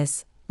IT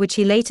business, which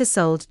he later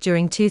sold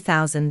during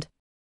 2000.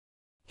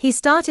 He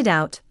started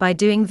out by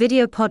doing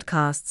video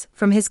podcasts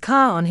from his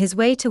car on his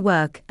way to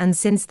work and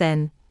since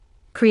then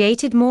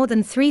created more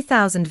than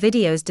 3,000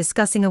 videos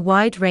discussing a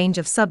wide range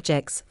of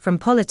subjects from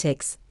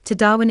politics to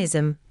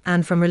Darwinism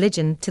and from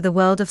religion to the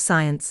world of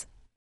science.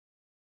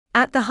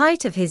 At the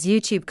height of his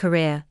YouTube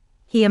career,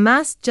 he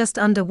amassed just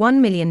under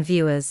 1 million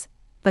viewers,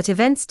 but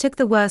events took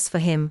the worse for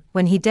him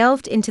when he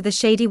delved into the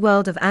shady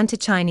world of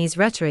anti-Chinese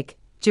rhetoric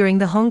during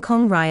the Hong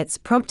Kong riots,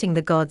 prompting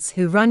the gods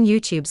who run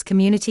YouTube's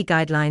community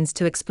guidelines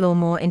to explore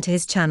more into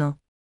his channel.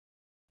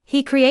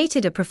 He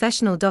created a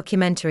professional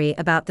documentary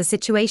about the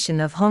situation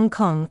of Hong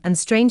Kong and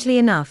strangely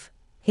enough,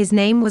 his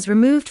name was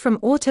removed from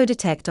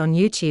auto-detect on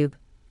YouTube,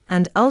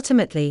 and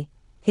ultimately,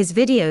 his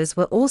videos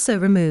were also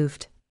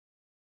removed.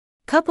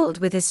 Coupled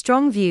with his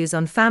strong views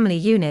on family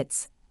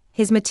units,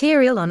 his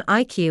material on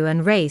IQ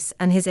and race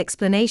and his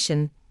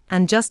explanation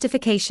and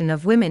justification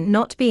of women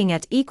not being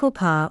at equal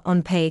par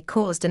on pay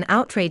caused an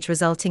outrage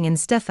resulting in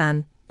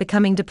Stefan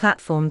becoming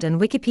deplatformed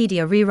and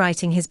Wikipedia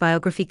rewriting his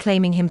biography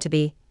claiming him to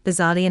be,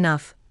 bizarrely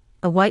enough,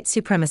 a white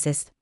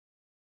supremacist.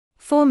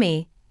 For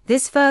me,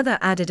 this further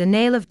added a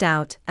nail of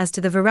doubt as to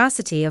the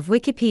veracity of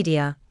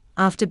Wikipedia,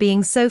 after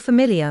being so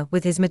familiar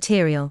with his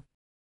material.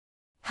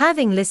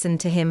 Having listened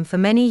to him for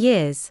many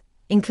years,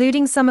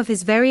 including some of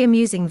his very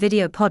amusing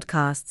video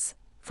podcasts,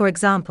 for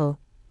example,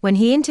 when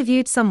he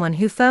interviewed someone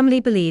who firmly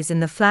believes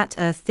in the flat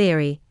earth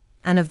theory,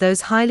 and of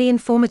those highly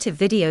informative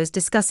videos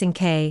discussing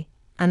K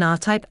and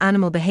R-type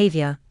animal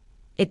behavior,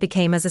 it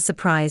became as a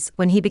surprise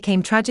when he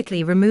became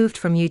tragically removed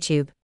from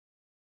YouTube.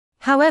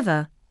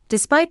 However,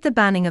 despite the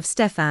banning of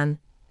Stefan,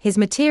 his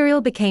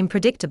material became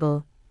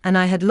predictable, and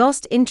I had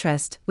lost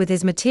interest with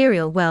his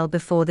material well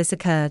before this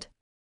occurred.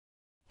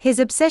 His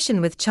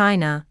obsession with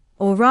China,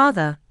 or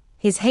rather,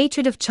 his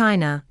hatred of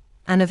China,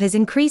 and of his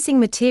increasing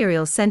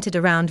material centered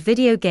around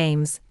video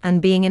games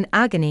and being in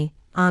agony,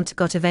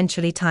 got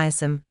eventually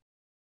tiresome.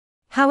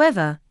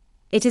 However,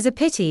 it is a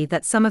pity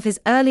that some of his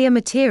earlier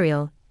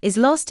material is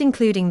lost,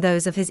 including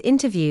those of his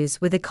interviews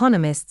with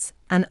economists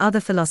and other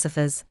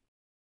philosophers.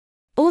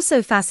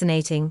 Also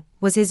fascinating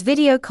was his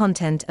video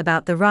content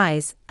about the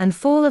rise and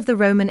fall of the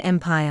Roman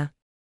Empire.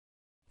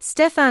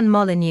 Stefan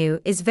Molyneux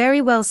is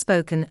very well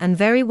spoken and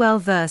very well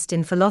versed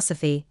in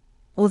philosophy,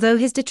 although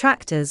his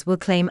detractors will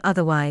claim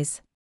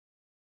otherwise.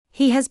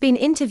 He has been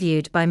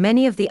interviewed by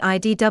many of the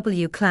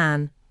IDW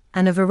clan,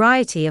 and a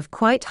variety of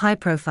quite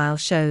high-profile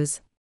shows.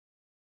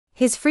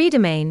 His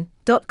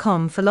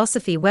freedomain.com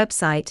philosophy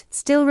website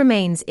still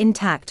remains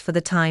intact for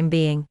the time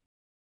being.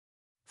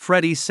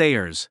 Freddie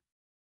Sayers.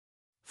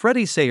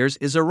 Freddie Sayers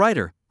is a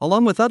writer,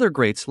 along with other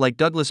greats like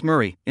Douglas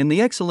Murray, in the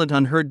excellent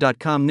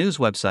Unheard.com news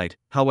website.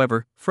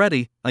 However,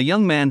 Freddie, a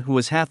young man who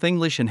is half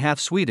English and half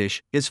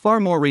Swedish, is far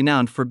more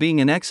renowned for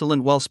being an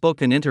excellent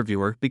well-spoken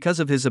interviewer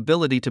because of his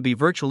ability to be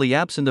virtually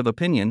absent of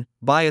opinion,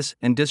 bias,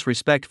 and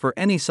disrespect for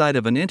any side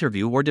of an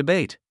interview or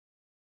debate.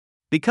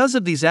 Because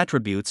of these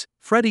attributes,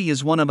 Freddie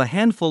is one of a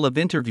handful of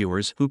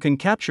interviewers who can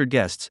capture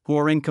guests who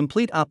are in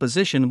complete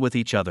opposition with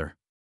each other.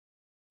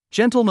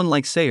 Gentlemen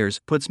like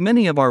Sayers puts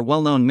many of our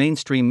well-known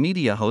mainstream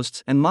media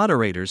hosts and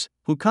moderators,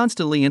 who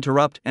constantly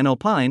interrupt and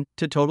opine,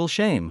 to total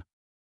shame.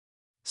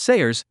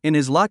 Sayers, in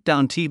his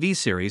Lockdown TV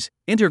series,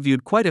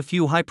 interviewed quite a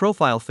few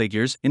high-profile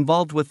figures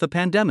involved with the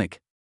pandemic.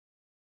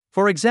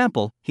 For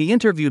example, he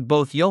interviewed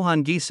both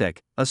Johan Giesecke,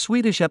 a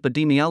Swedish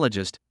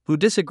epidemiologist, who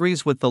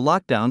disagrees with the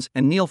lockdowns,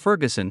 and Neil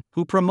Ferguson,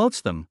 who promotes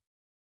them.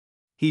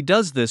 He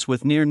does this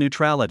with near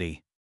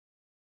neutrality.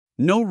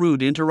 No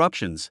rude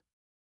interruptions.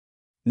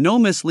 No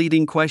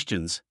misleading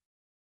questions.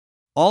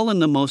 All in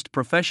the most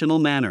professional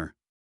manner.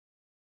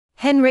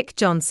 Henrik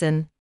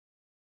Jonsson.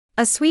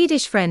 A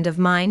Swedish friend of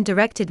mine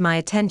directed my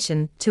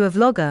attention to a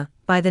vlogger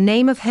by the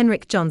name of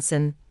Henrik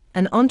Jonsson,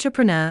 an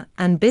entrepreneur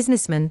and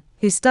businessman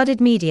who studied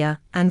media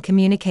and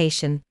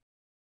communication.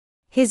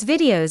 His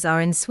videos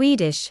are in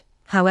Swedish,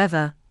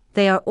 however,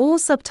 they are all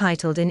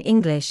subtitled in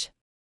English.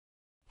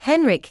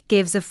 Henrik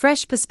gives a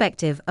fresh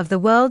perspective of the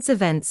world's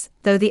events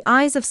through the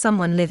eyes of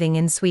someone living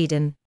in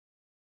Sweden.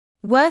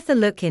 Worth a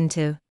look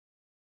into.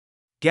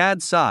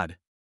 Gad Saad.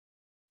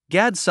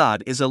 Gad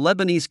Saad is a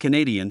Lebanese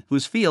Canadian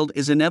whose field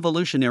is in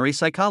evolutionary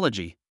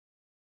psychology.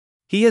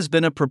 He has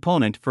been a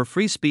proponent for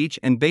free speech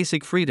and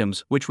basic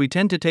freedoms which we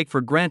tend to take for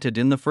granted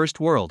in the first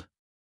world.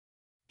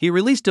 He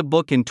released a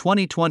book in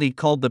 2020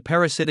 called The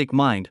Parasitic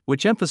Mind,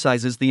 which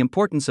emphasizes the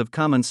importance of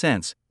common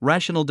sense,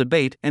 rational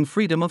debate, and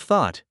freedom of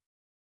thought.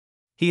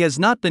 He has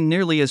not been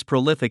nearly as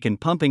prolific in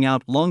pumping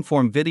out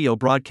long-form video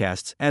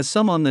broadcasts as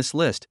some on this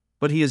list,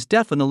 but he is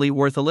definitely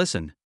worth a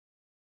listen.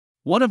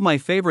 One of my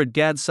favorite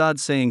Gad Saad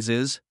sayings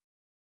is,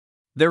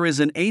 "There is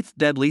an eighth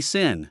deadly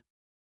sin.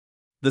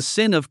 The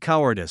sin of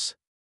cowardice."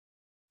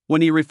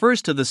 When he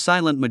refers to the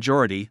silent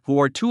majority who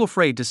are too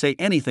afraid to say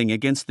anything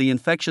against the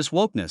infectious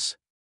wokeness.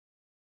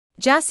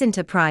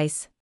 Jacinta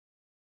Price.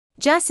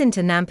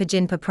 Jacinta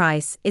Nampijinpa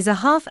Price is a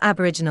half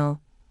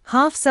Aboriginal,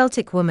 half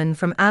Celtic woman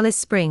from Alice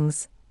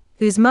Springs,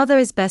 whose mother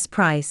is Bess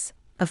Price,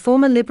 a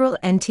former Liberal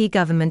NT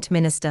government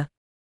minister.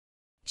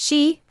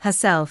 She,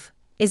 herself,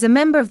 is a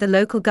member of the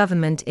local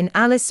government in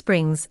Alice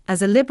Springs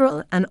as a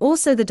liberal and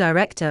also the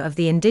director of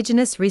the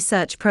Indigenous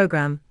Research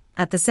Program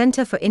at the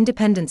Center for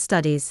Independent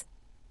Studies,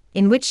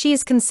 in which she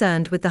is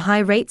concerned with the high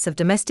rates of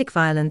domestic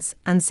violence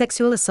and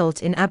sexual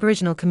assault in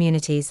Aboriginal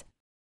communities.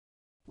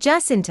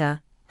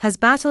 Jacinta has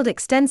battled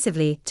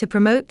extensively to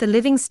promote the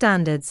living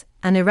standards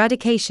and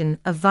eradication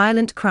of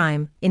violent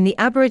crime in the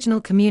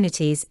Aboriginal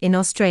communities in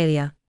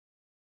Australia.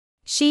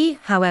 She,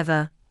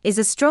 however, is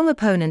a strong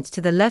opponent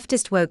to the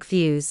leftist woke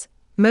views,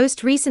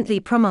 most recently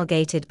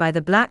promulgated by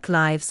the Black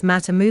Lives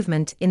Matter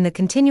movement in the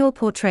continual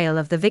portrayal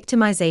of the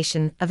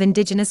victimization of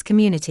Indigenous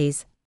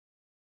communities.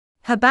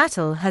 Her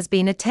battle has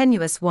been a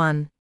tenuous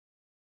one.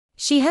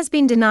 She has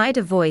been denied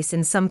a voice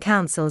in some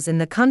councils in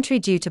the country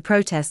due to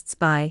protests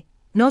by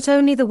not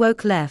only the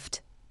woke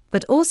left,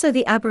 but also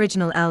the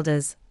Aboriginal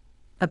elders,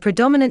 a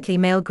predominantly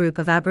male group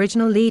of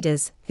Aboriginal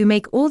leaders who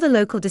make all the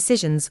local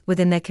decisions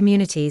within their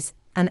communities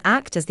and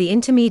act as the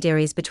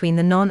intermediaries between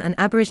the non- and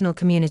Aboriginal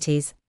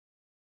communities.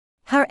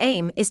 Her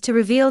aim is to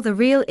reveal the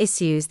real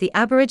issues the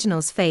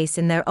Aboriginals face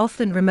in their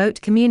often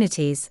remote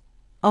communities,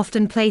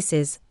 often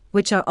places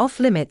which are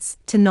off-limits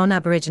to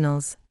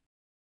non-Aboriginals.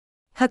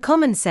 Her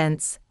common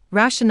sense,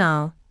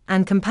 rationale,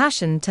 and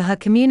compassion to her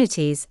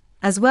communities,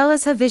 as well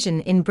as her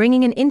vision in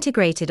bringing an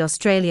integrated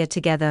Australia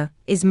together,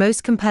 is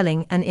most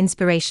compelling and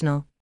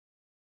inspirational.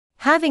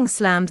 Having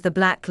slammed the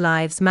Black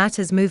Lives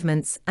Matter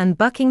movements and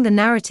bucking the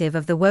narrative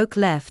of the woke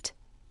left,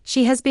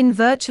 she has been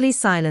virtually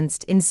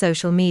silenced in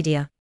social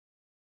media.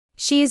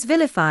 She is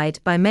vilified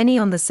by many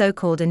on the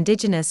so-called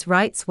Indigenous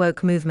rights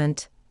woke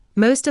movement,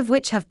 most of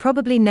which have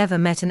probably never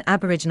met an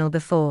Aboriginal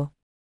before.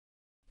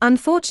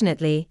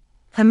 Unfortunately,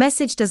 her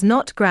message does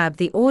not grab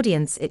the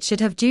audience it should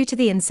have due to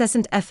the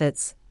incessant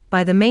efforts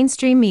by the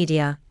mainstream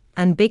media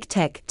and big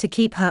tech to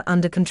keep her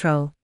under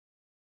control.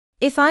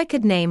 If I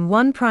could name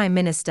one Prime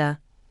Minister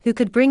who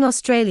could bring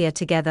Australia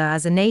together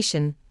as a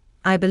nation,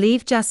 I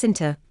believe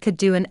Jacinta could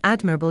do an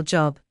admirable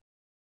job.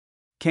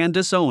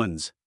 Candace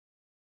Owens.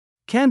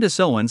 Candace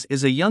Owens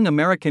is a young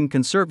American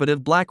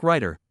conservative black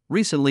writer,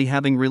 recently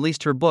having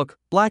released her book,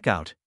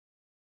 Blackout.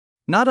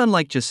 Not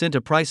unlike Jacinta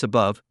Price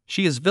above,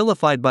 she is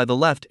vilified by the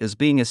left as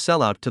being a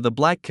sellout to the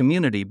black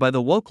community by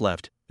the woke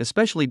left,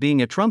 especially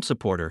being a Trump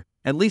supporter,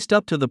 at least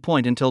up to the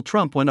point until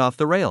Trump went off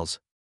the rails.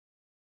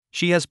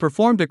 She has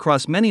performed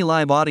across many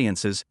live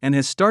audiences and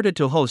has started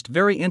to host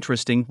very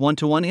interesting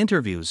one-to-one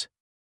interviews.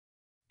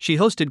 She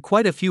hosted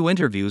quite a few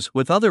interviews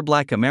with other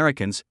black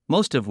Americans,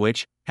 most of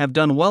which have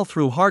done well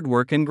through hard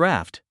work and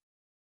graft.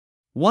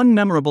 One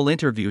memorable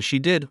interview she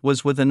did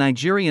was with a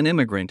Nigerian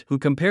immigrant who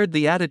compared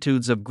the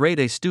attitudes of grade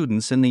A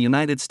students in the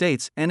United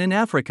States and in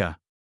Africa.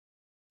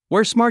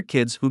 Where smart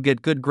kids who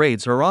get good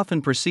grades are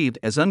often perceived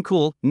as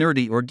uncool,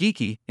 nerdy, or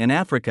geeky, in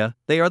Africa,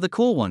 they are the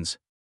cool ones.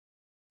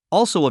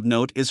 Also of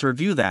note is her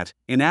view that,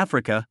 in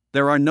Africa,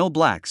 there are no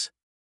blacks.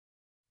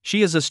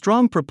 She is a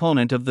strong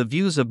proponent of the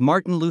views of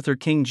Martin Luther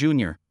King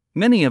Jr.,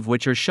 many of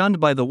which are shunned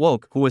by the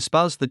woke who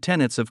espouse the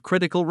tenets of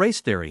critical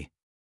race theory.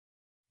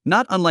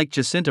 Not unlike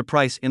Jacinta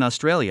Price in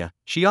Australia,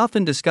 she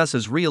often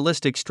discusses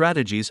realistic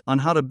strategies on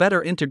how to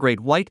better integrate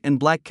white and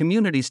black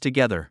communities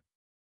together.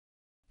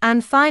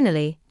 And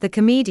finally, the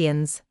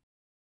comedians.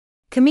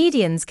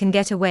 Comedians can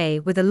get away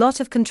with a lot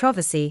of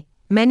controversy,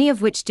 many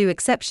of which do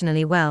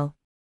exceptionally well.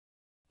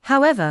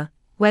 However,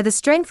 where the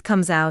strength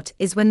comes out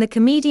is when the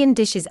comedian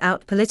dishes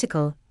out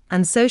political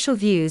and social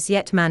views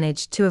yet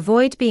manage to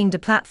avoid being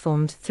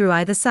deplatformed through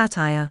either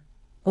satire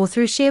or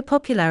through sheer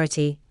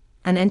popularity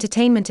and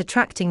entertainment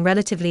attracting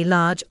relatively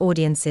large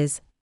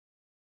audiences.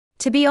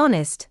 To be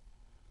honest,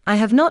 I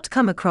have not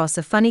come across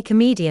a funny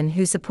comedian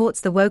who supports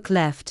the woke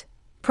left,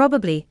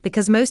 probably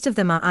because most of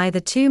them are either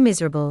too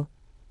miserable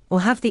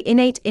or have the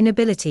innate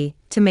inability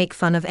to make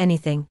fun of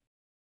anything.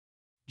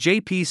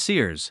 J.P.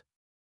 Sears.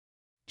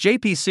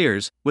 J.P.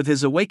 Sears, with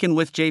his Awaken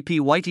with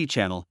J.P. Whitey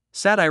channel,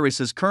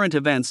 satirizes current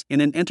events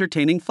in an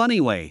entertaining, funny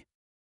way.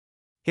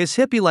 His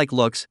hippie-like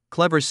looks,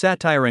 clever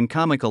satire and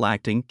comical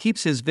acting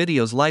keeps his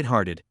videos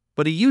lighthearted,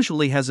 but he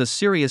usually has a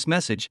serious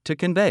message to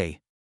convey.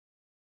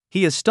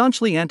 He is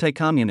staunchly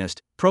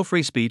anti-communist,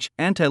 pro-free speech,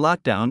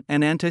 anti-lockdown,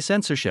 and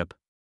anti-censorship.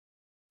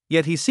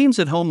 Yet he seems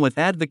at home with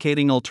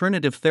advocating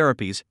alternative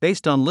therapies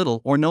based on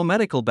little or no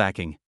medical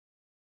backing.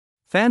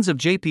 Fans of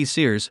J.P.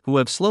 Sears, who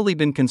have slowly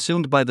been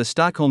consumed by the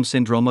Stockholm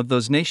syndrome of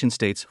those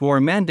nation-states who are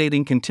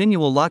mandating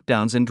continual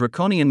lockdowns and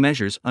draconian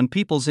measures on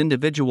people's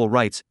individual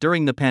rights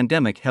during the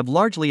pandemic, have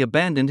largely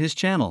abandoned his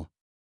channel.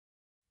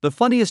 The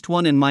funniest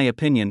one in my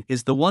opinion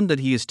is the one that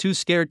he is too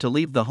scared to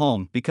leave the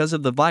home because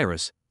of the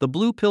virus, the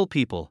blue pill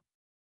people.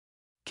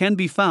 Can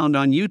be found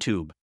on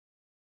YouTube.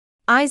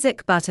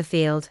 Isaac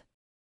Butterfield.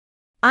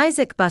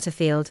 Isaac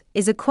Butterfield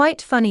is a quite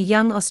funny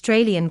young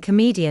Australian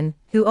comedian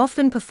who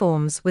often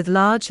performs with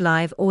large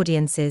live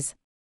audiences.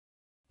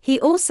 He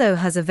also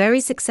has a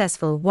very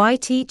successful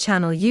YT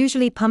channel,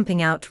 usually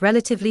pumping out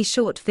relatively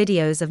short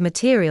videos of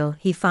material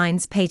he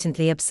finds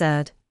patently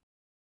absurd.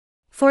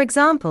 For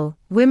example,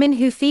 women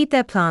who feed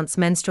their plants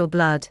menstrual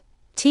blood,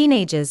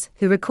 teenagers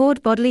who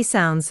record bodily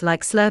sounds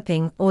like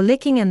slurping or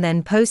licking and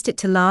then post it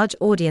to large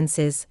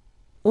audiences,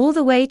 all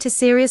the way to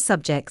serious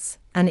subjects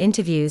and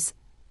interviews,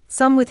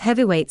 some with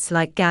heavyweights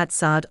like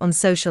Gadsard on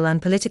social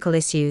and political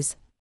issues.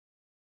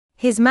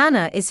 His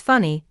manner is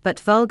funny but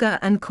vulgar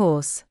and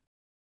coarse.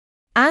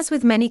 As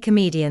with many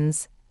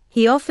comedians,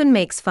 he often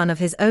makes fun of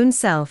his own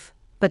self,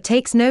 but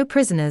takes no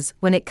prisoners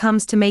when it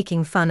comes to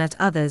making fun at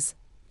others,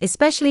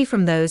 especially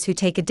from those who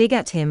take a dig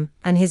at him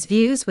and his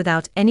views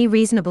without any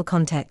reasonable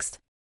context.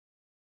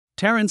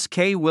 Terrence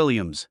K.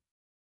 Williams.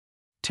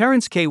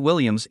 Terrence K.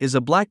 Williams is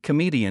a black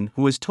comedian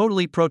who is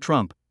totally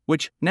pro-Trump,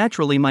 which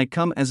naturally might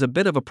come as a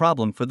bit of a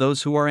problem for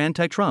those who are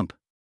anti-Trump.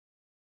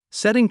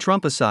 Setting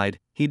Trump aside,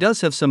 he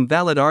does have some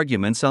valid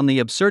arguments on the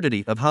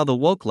absurdity of how the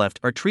woke left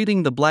are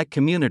treating the black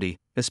community,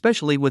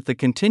 especially with the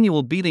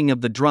continual beating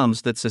of the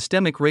drums that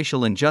systemic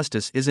racial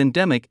injustice is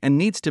endemic and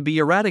needs to be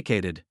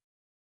eradicated.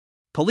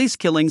 Police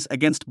killings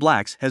against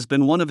blacks has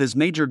been one of his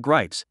major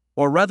gripes,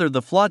 or rather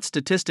the flawed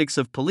statistics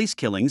of police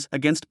killings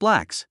against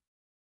blacks.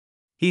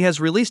 He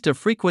has released a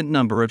frequent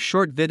number of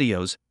short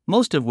videos,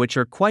 most of which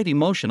are quite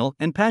emotional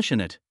and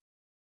passionate.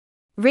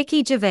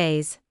 Ricky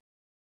Gervais.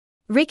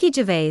 Ricky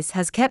Gervais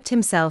has kept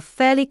himself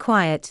fairly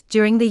quiet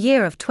during the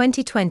year of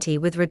 2020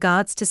 with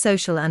regards to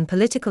social and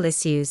political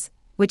issues,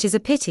 which is a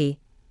pity,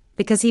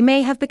 because he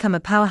may have become a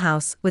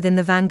powerhouse within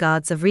the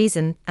vanguards of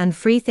reason and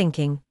free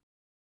thinking.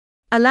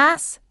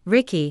 Alas,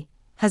 Ricky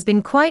has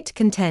been quite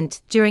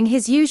content during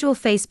his usual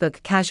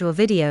Facebook casual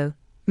video,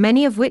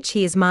 many of which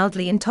he is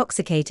mildly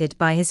intoxicated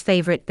by his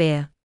favorite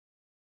beer.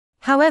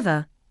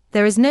 However,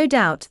 there is no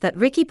doubt that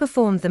Ricky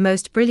performed the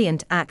most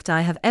brilliant act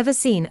I have ever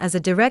seen as a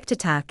direct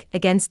attack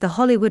against the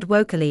Hollywood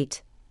woke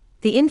elite,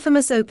 the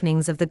infamous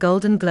openings of the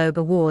Golden Globe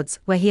Awards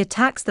where he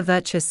attacks the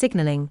virtuous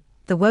signaling,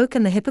 the woke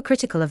and the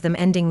hypocritical of them,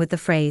 ending with the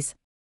phrase,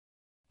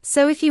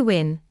 "So if you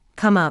win,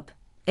 come up,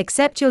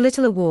 accept your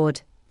little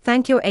award,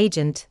 thank your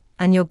agent,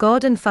 and your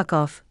god and fuck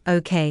off,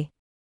 okay?"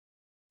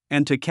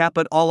 And to cap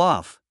it all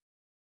off,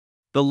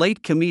 the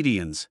late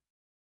comedians.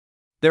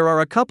 There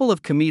are a couple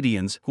of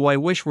comedians who I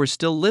wish were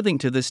still living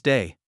to this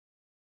day.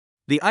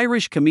 The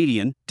Irish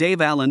comedian, Dave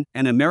Allen,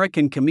 and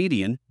American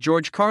comedian,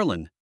 George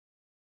Carlin.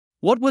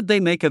 What would they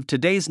make of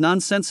today's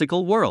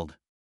nonsensical world?